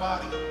of one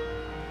body.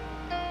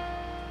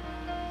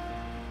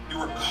 You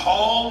were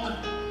called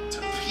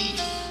to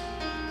peace.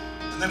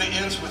 And then it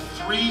ends with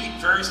 3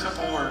 very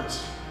simple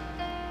words.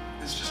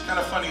 It's just kind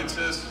of funny. It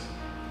says,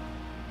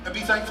 and be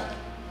thankful.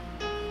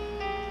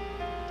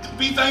 And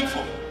be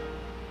thankful.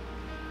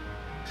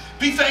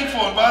 Be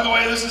thankful. And by the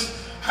way, this is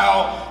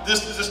how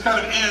this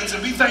kind of ends.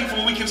 And be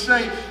thankful, we can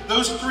say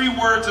those 3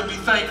 words of be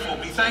thankful.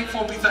 Be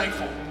thankful, be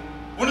thankful.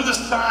 One of the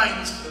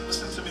signs,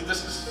 listen to me,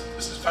 this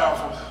is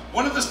powerful.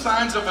 One of the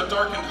signs of a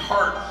darkened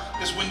heart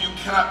is when you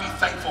cannot be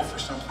thankful for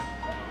something.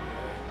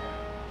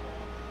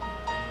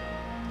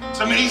 It's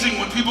amazing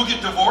when people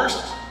get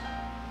divorced,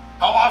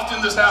 how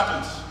often this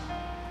happens.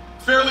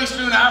 Fairly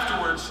soon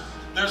afterwards,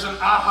 there's an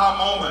aha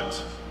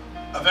moment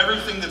of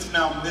everything that's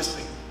now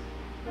missing.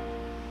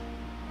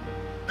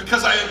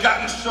 Because I had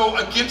gotten so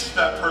against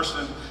that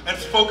person and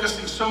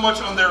focusing so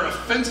much on their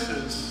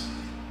offenses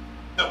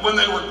that when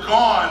they were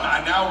gone,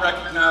 I now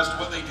recognized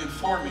what they did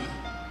for me.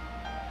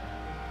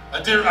 I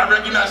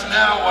recognize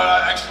now what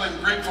I actually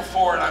am grateful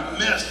for and I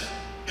miss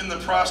in the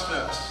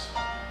process.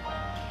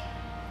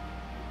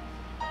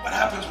 What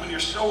happens when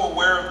you're so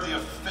aware of the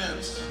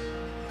offense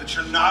that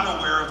you're not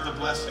aware of the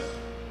blessing?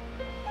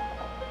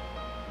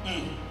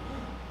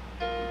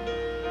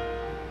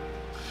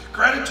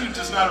 Gratitude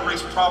does not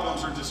erase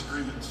problems or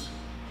disagreements,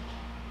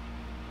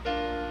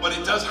 but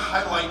it does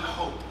highlight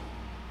hope.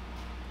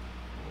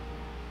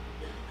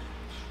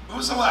 When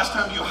was the last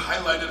time you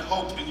highlighted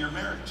hope in your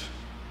marriage?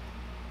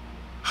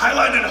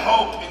 Highlighted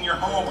hope in your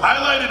home?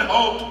 Highlighted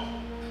hope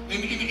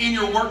in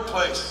your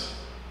workplace?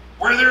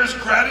 Where there is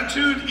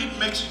gratitude, it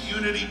makes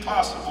unity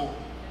possible,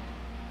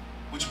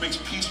 which makes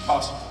peace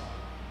possible.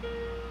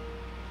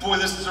 Boy,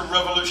 this is a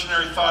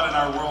revolutionary thought in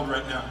our world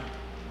right now.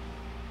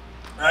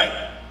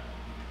 Right?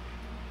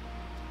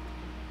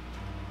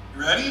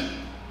 You ready?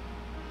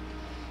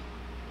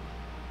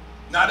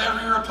 Not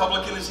every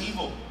Republican is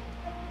evil.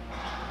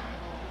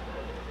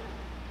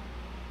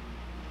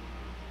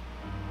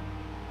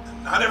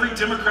 Not every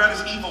Democrat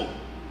is evil.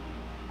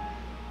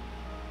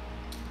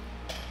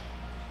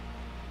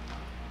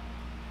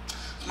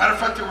 As a matter of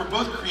fact, they were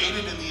both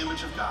created in the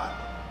image of God.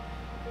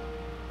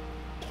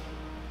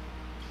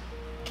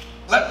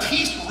 Let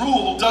peace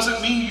rule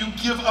doesn't mean you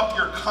give up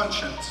your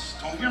conscience.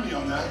 Don't hear me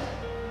on that.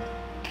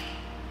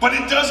 But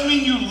it does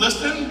mean you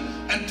listen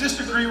and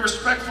disagree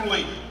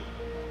respectfully.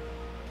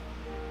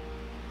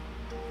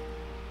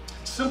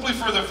 Simply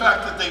for the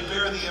fact that they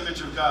bear the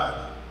image of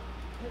God.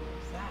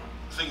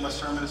 I think my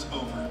sermon is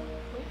over.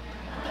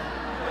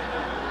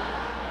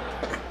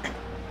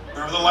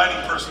 Whoever the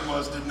lighting person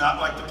was did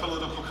not like the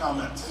political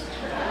comments.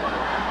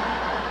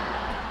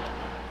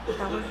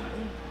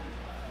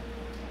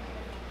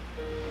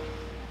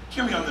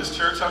 Hear me on this,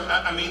 church.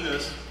 I mean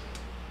this.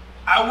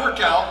 I work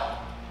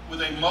out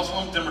with a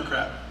Muslim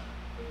Democrat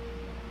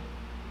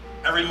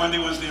every Monday,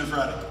 Wednesday, and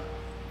Friday.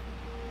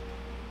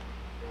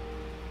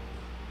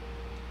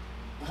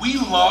 We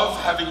love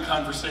having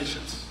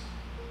conversations.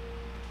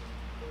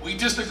 We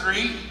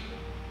disagree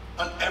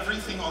on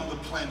everything on the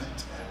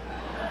planet.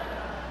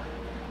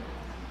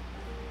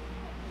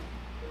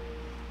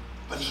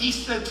 But he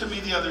said to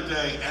me the other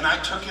day, and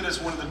I took it as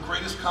one of the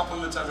greatest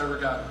compliments I've ever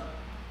gotten.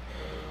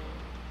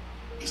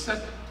 He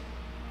said,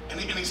 and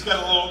he's got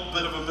a little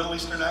bit of a Middle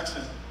Eastern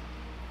accent.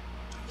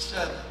 He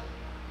said,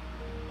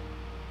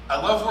 I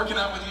love working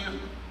out with you,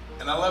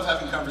 and I love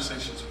having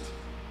conversations with you.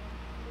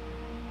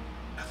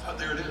 I thought,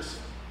 there it is.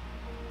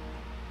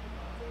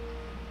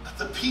 Let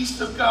the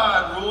peace of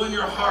God rule in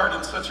your heart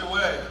in such a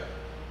way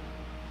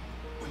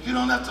where you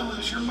don't have to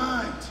lose your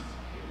mind.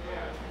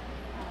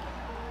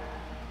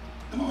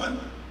 Come on.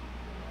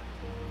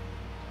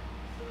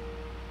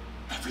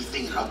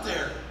 Everything out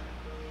there,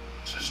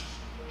 just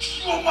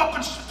chew them up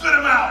and spit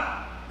them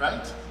out,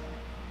 right?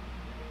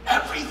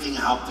 Everything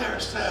out there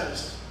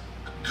says,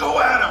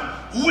 go at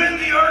them, win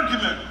the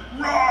argument,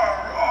 rah,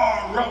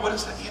 rah, rah. What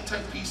is that?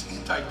 Anti-peace,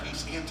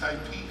 anti-peace,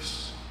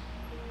 anti-peace.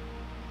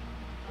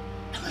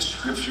 And the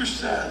scripture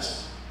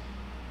says,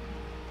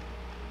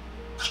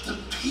 let the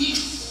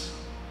peace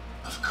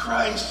of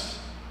Christ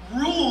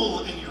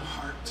rule in your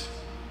heart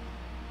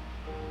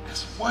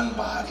as one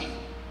body,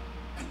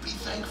 and be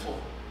thankful.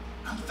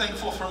 I'm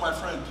thankful for my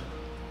friend.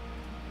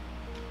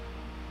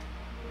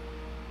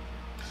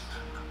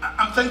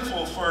 I'm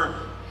thankful for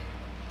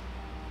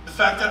the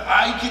fact that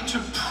I get to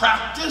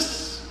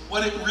practice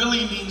what it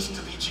really means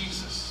to be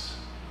Jesus.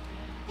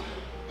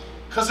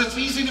 Because it's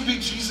easy to be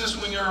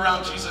Jesus when you're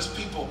around Jesus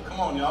people. Come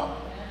on, y'all.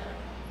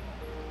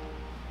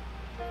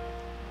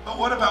 But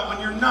what about when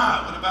you're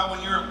not? What about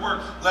when you're at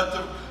work?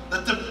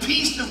 Let the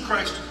peace of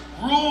Christ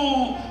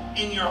rule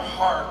in your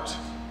heart.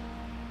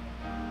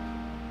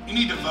 You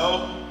need to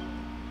vote.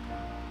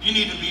 You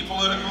need to be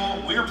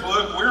political. We're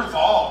political. We're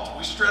involved.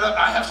 We straight up,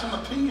 I have some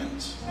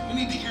opinions. You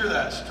need to hear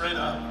that straight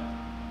up.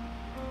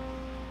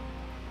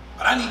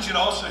 But I need you to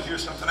also hear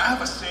something. I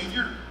have a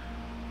Savior,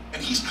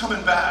 and He's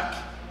coming back.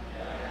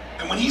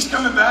 And when He's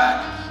coming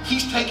back,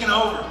 He's taking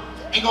over.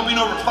 Ain't gonna be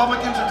no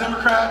Republicans or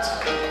Democrats.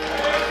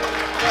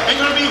 Ain't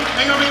gonna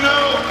be no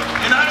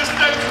United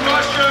States,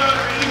 Russia.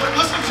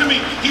 Listen to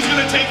me. He's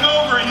gonna take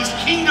over, and His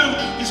kingdom,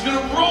 He's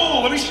gonna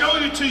rule. Let me show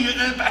you to you.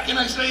 Back in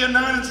Isaiah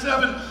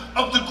 9:7,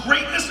 of the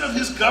greatness of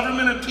His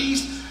government and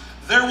peace,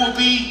 there will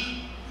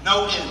be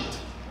no end.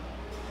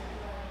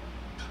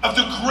 Of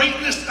the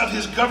greatness of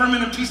His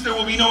government and peace, there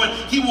will be no end.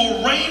 He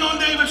will reign on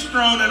David's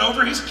throne and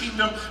over His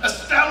kingdom,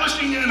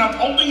 establishing it and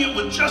upholding it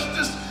with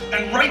justice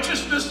and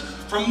righteousness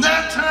from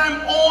that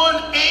time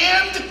on,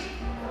 and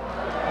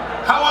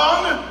how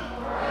long?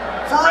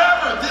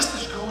 Forever. This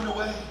is going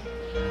away.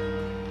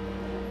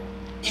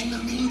 In the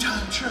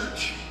meantime,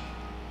 church,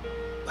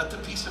 let the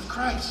peace of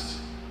Christ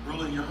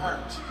rule in your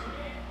heart.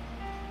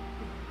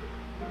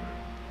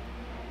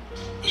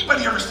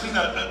 Anybody ever seen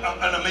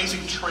an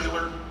amazing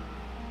trailer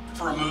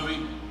for a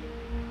movie?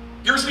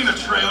 You ever seen a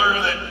trailer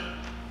that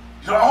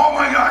you go, oh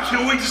my God, I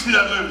can't wait to see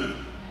that movie?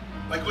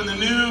 Like when the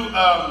new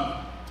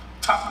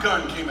Top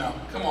Gun came out.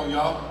 Come on,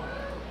 y'all.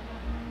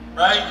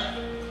 Right?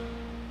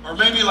 Or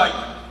maybe like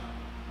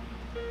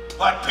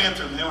Black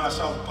Panther. Man, when I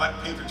saw the Black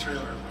Panther trailer,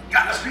 I was like,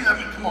 gotta see that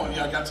movie. Come on,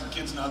 yeah, I got some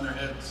kids nodding their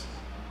heads.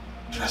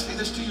 Can I say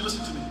this to you?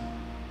 Listen to me.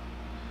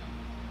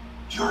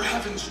 You're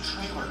heaven's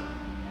trailer.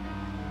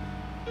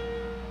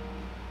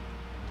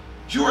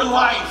 Your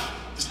life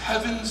is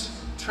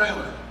heaven's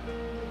trailer.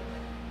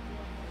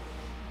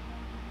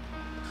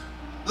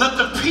 Let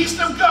the peace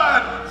of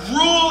God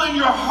rule in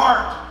your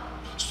heart,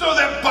 so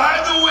that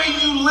by the way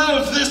you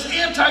live, this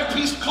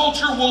anti-peace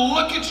culture will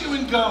look at you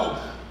and go,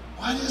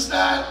 what is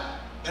that?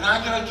 And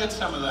I gotta get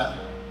some of that.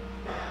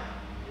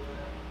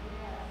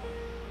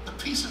 The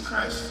peace of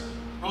Christ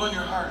rule in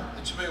your heart,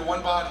 that you may be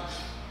one body,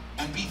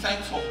 and be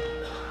thankful.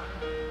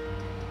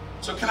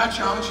 So can I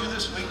challenge you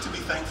this week to be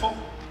thankful?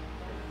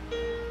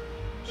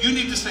 You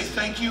need to say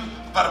thank you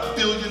about 1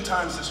 billion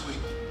times this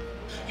week.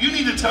 You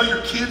need to tell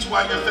your kids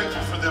why you're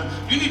thankful for them.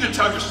 You need to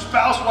tell your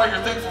spouse why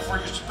you're thankful for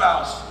your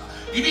spouse.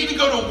 You need to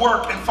go to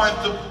work and find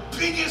the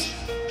biggest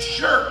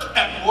jerk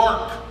at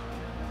work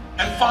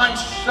and find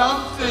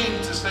something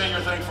to say you're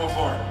thankful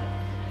for.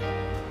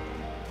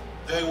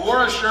 They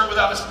wore a shirt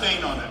without a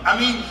stain on it. I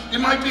mean, it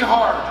might be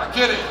hard. I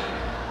get it.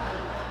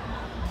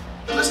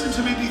 But listen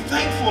to me, be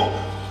thankful.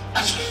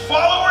 As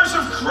followers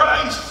of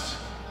Christ,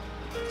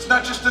 it's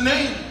not just a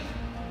name.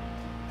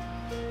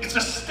 It's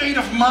a state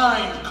of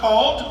mind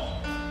called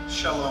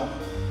shalom.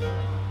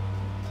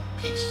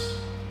 Peace.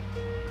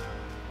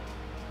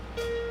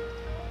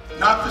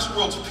 Not this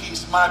world's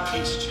peace, my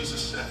peace,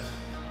 Jesus said.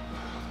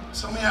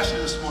 So let me ask you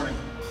this morning,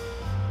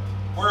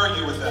 where are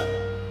you with that?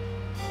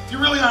 If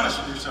you're really honest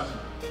with yourself,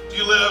 do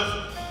you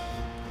live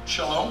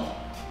shalom?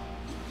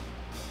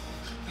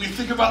 When you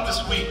think about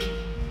this week,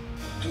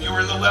 and you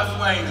were in the left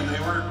lane, and they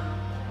were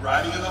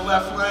riding in the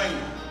left lane,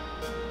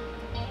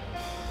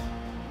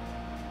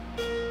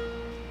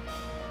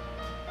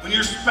 when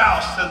your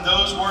spouse said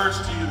those words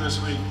to you this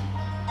week,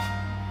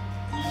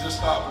 and you just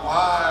thought,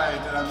 why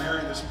did I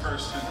marry this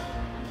person?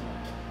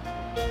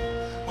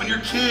 When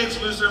your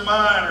kids lose their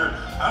mind, or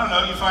I don't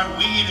know, you find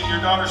weed in your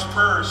daughter's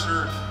purse,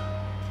 or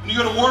when you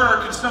go to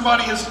work and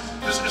somebody has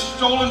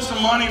stolen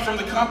some money from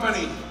the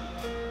company.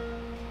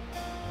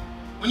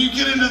 When you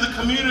get into the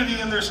community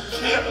and there's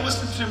chaos,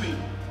 listen to me.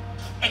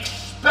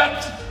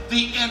 Expect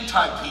the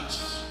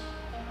anti-peace.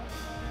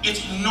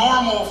 It's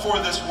normal for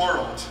this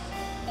world.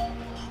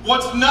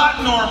 What's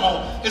not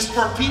normal is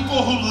for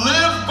people who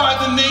live by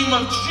the name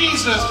of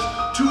Jesus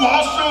to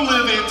also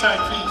live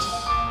anti-peace.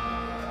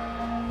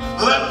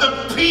 Let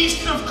the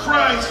peace of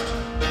Christ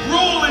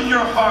rule in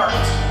your heart,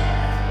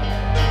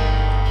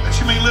 that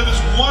you may live as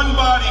one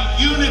body,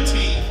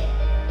 unity,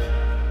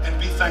 and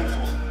be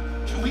thankful.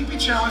 Can we be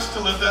challenged to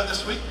live that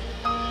this week?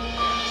 Would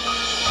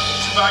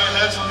you bow your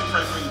heads? Let me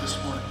pray for you this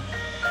morning.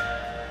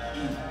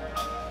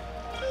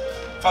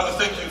 Father,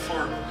 thank you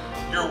for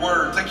your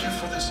word. Thank you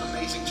for this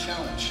amazing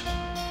challenge.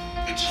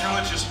 It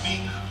challenges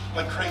me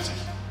like crazy.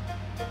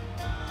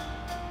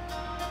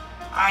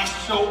 I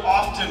so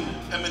often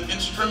am an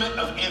instrument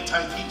of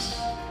anti-peace.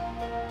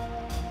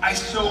 I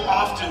so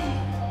often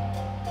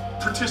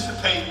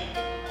participate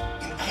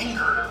in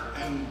anger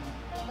and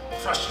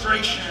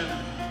frustration.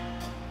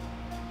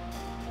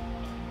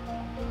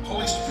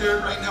 Holy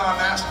Spirit, right now I'm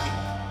asking,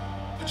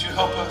 would you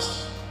help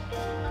us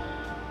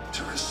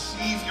to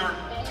receive your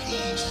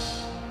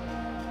peace?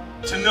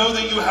 to know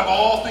that you have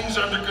all things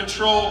under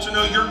control, to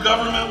know your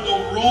government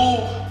will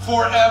rule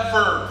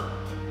forever.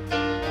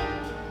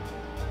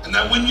 And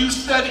that when you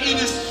said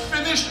it is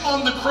finished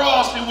on the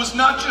cross, it was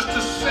not just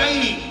a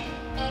saying,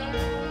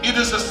 it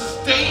is a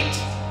state,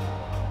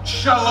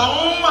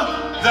 shalom,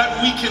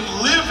 that we can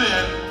live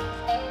in,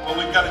 but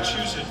we've got to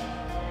choose it.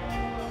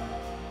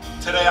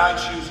 Today I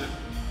choose it.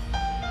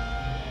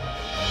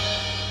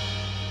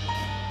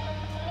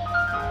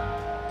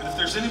 And if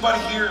there's anybody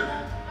here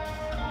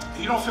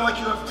and you don't feel like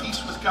you have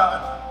peace with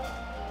God,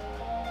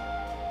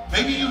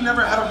 maybe you've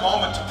never had a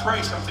moment to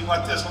pray something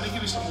like this. Let me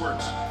give you some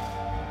words.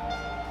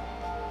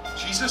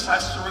 Jesus, I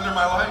surrender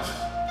my life.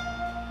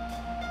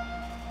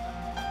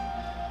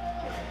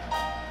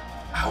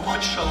 I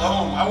want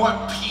shalom. I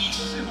want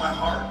peace in my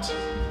heart.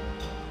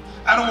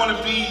 I don't want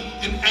to be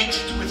in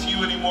angst with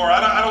you anymore.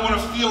 I don't want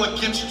to feel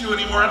against you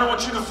anymore. I don't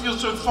want you to feel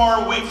so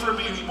far away from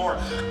me anymore.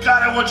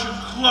 God, I want you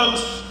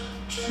close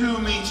to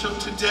me. So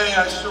today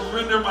I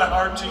surrender my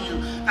heart to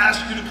you.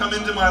 Ask you to come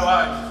into my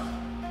life.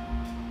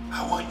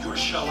 I want your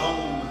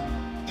shalom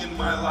in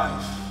my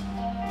life.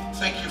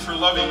 Thank you for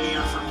loving me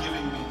and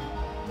forgiving me.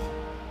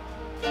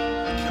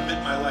 I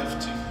commit my life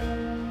to you.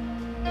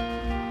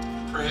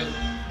 Pray it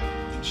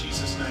in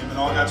Jesus' name. And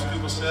all God's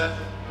people said,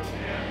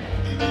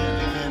 amen,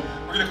 amen.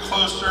 We're going to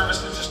close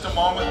service in just a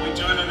moment. We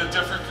do it in a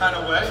different kind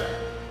of way.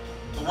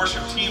 The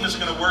worship team is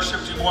going to worship,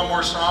 do one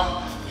more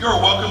song. You're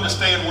welcome to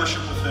stay and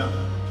worship with them.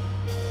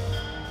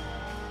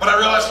 But I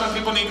realize some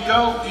people need to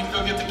go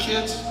get the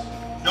kids.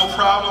 No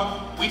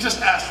problem. We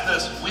just ask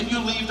this. When you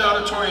leave the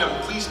auditorium,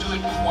 please do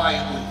it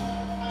quietly,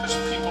 because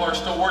people are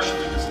still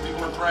worshiping, because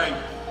people are praying.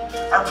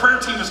 Our prayer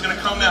team is going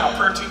to come now.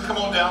 Prayer team, come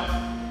on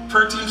down.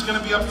 Prayer team's going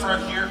to be up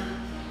front here.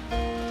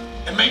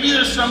 And maybe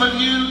there's some of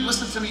you,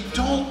 listen to me,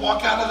 don't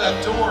walk out of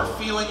that door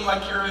feeling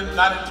like you're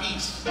not at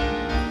peace.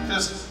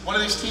 Because one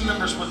of these team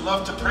members would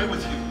love to pray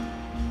with you.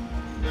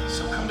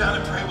 So come down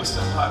and pray with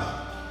somebody.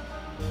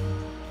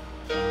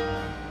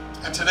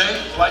 And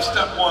today, Life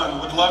Step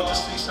 1, would love to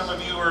see some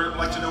of you or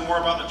like to know more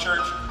about the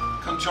church.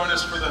 Come join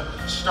us for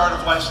the start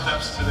of Life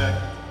Steps today.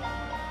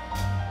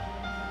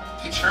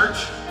 Hey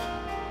church,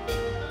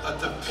 let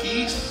the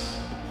peace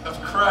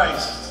of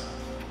Christ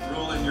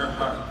rule in your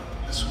heart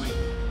this week.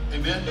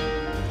 Amen?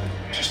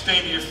 Just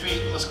stand to your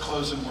feet. Let's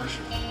close in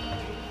worship.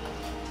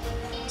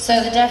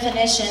 So the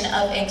definition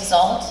of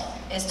exalt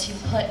is to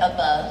put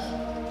above,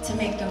 to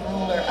make the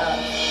ruler of.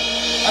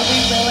 Are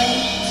we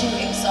willing to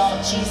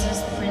exalt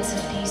Jesus, the Prince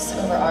of Peace,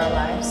 over our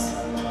lives,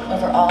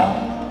 over all?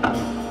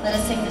 Let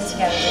us sing this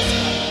together this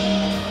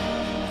morning.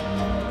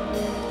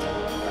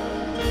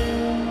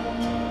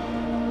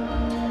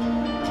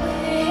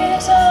 We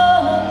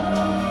exalt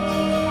you.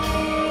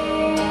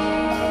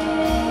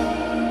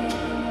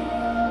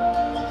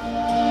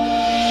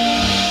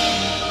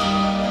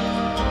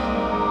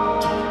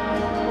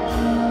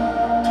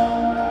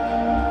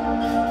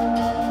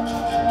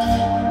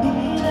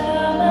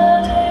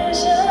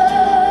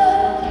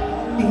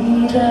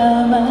 Be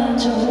thou my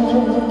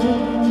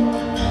joy.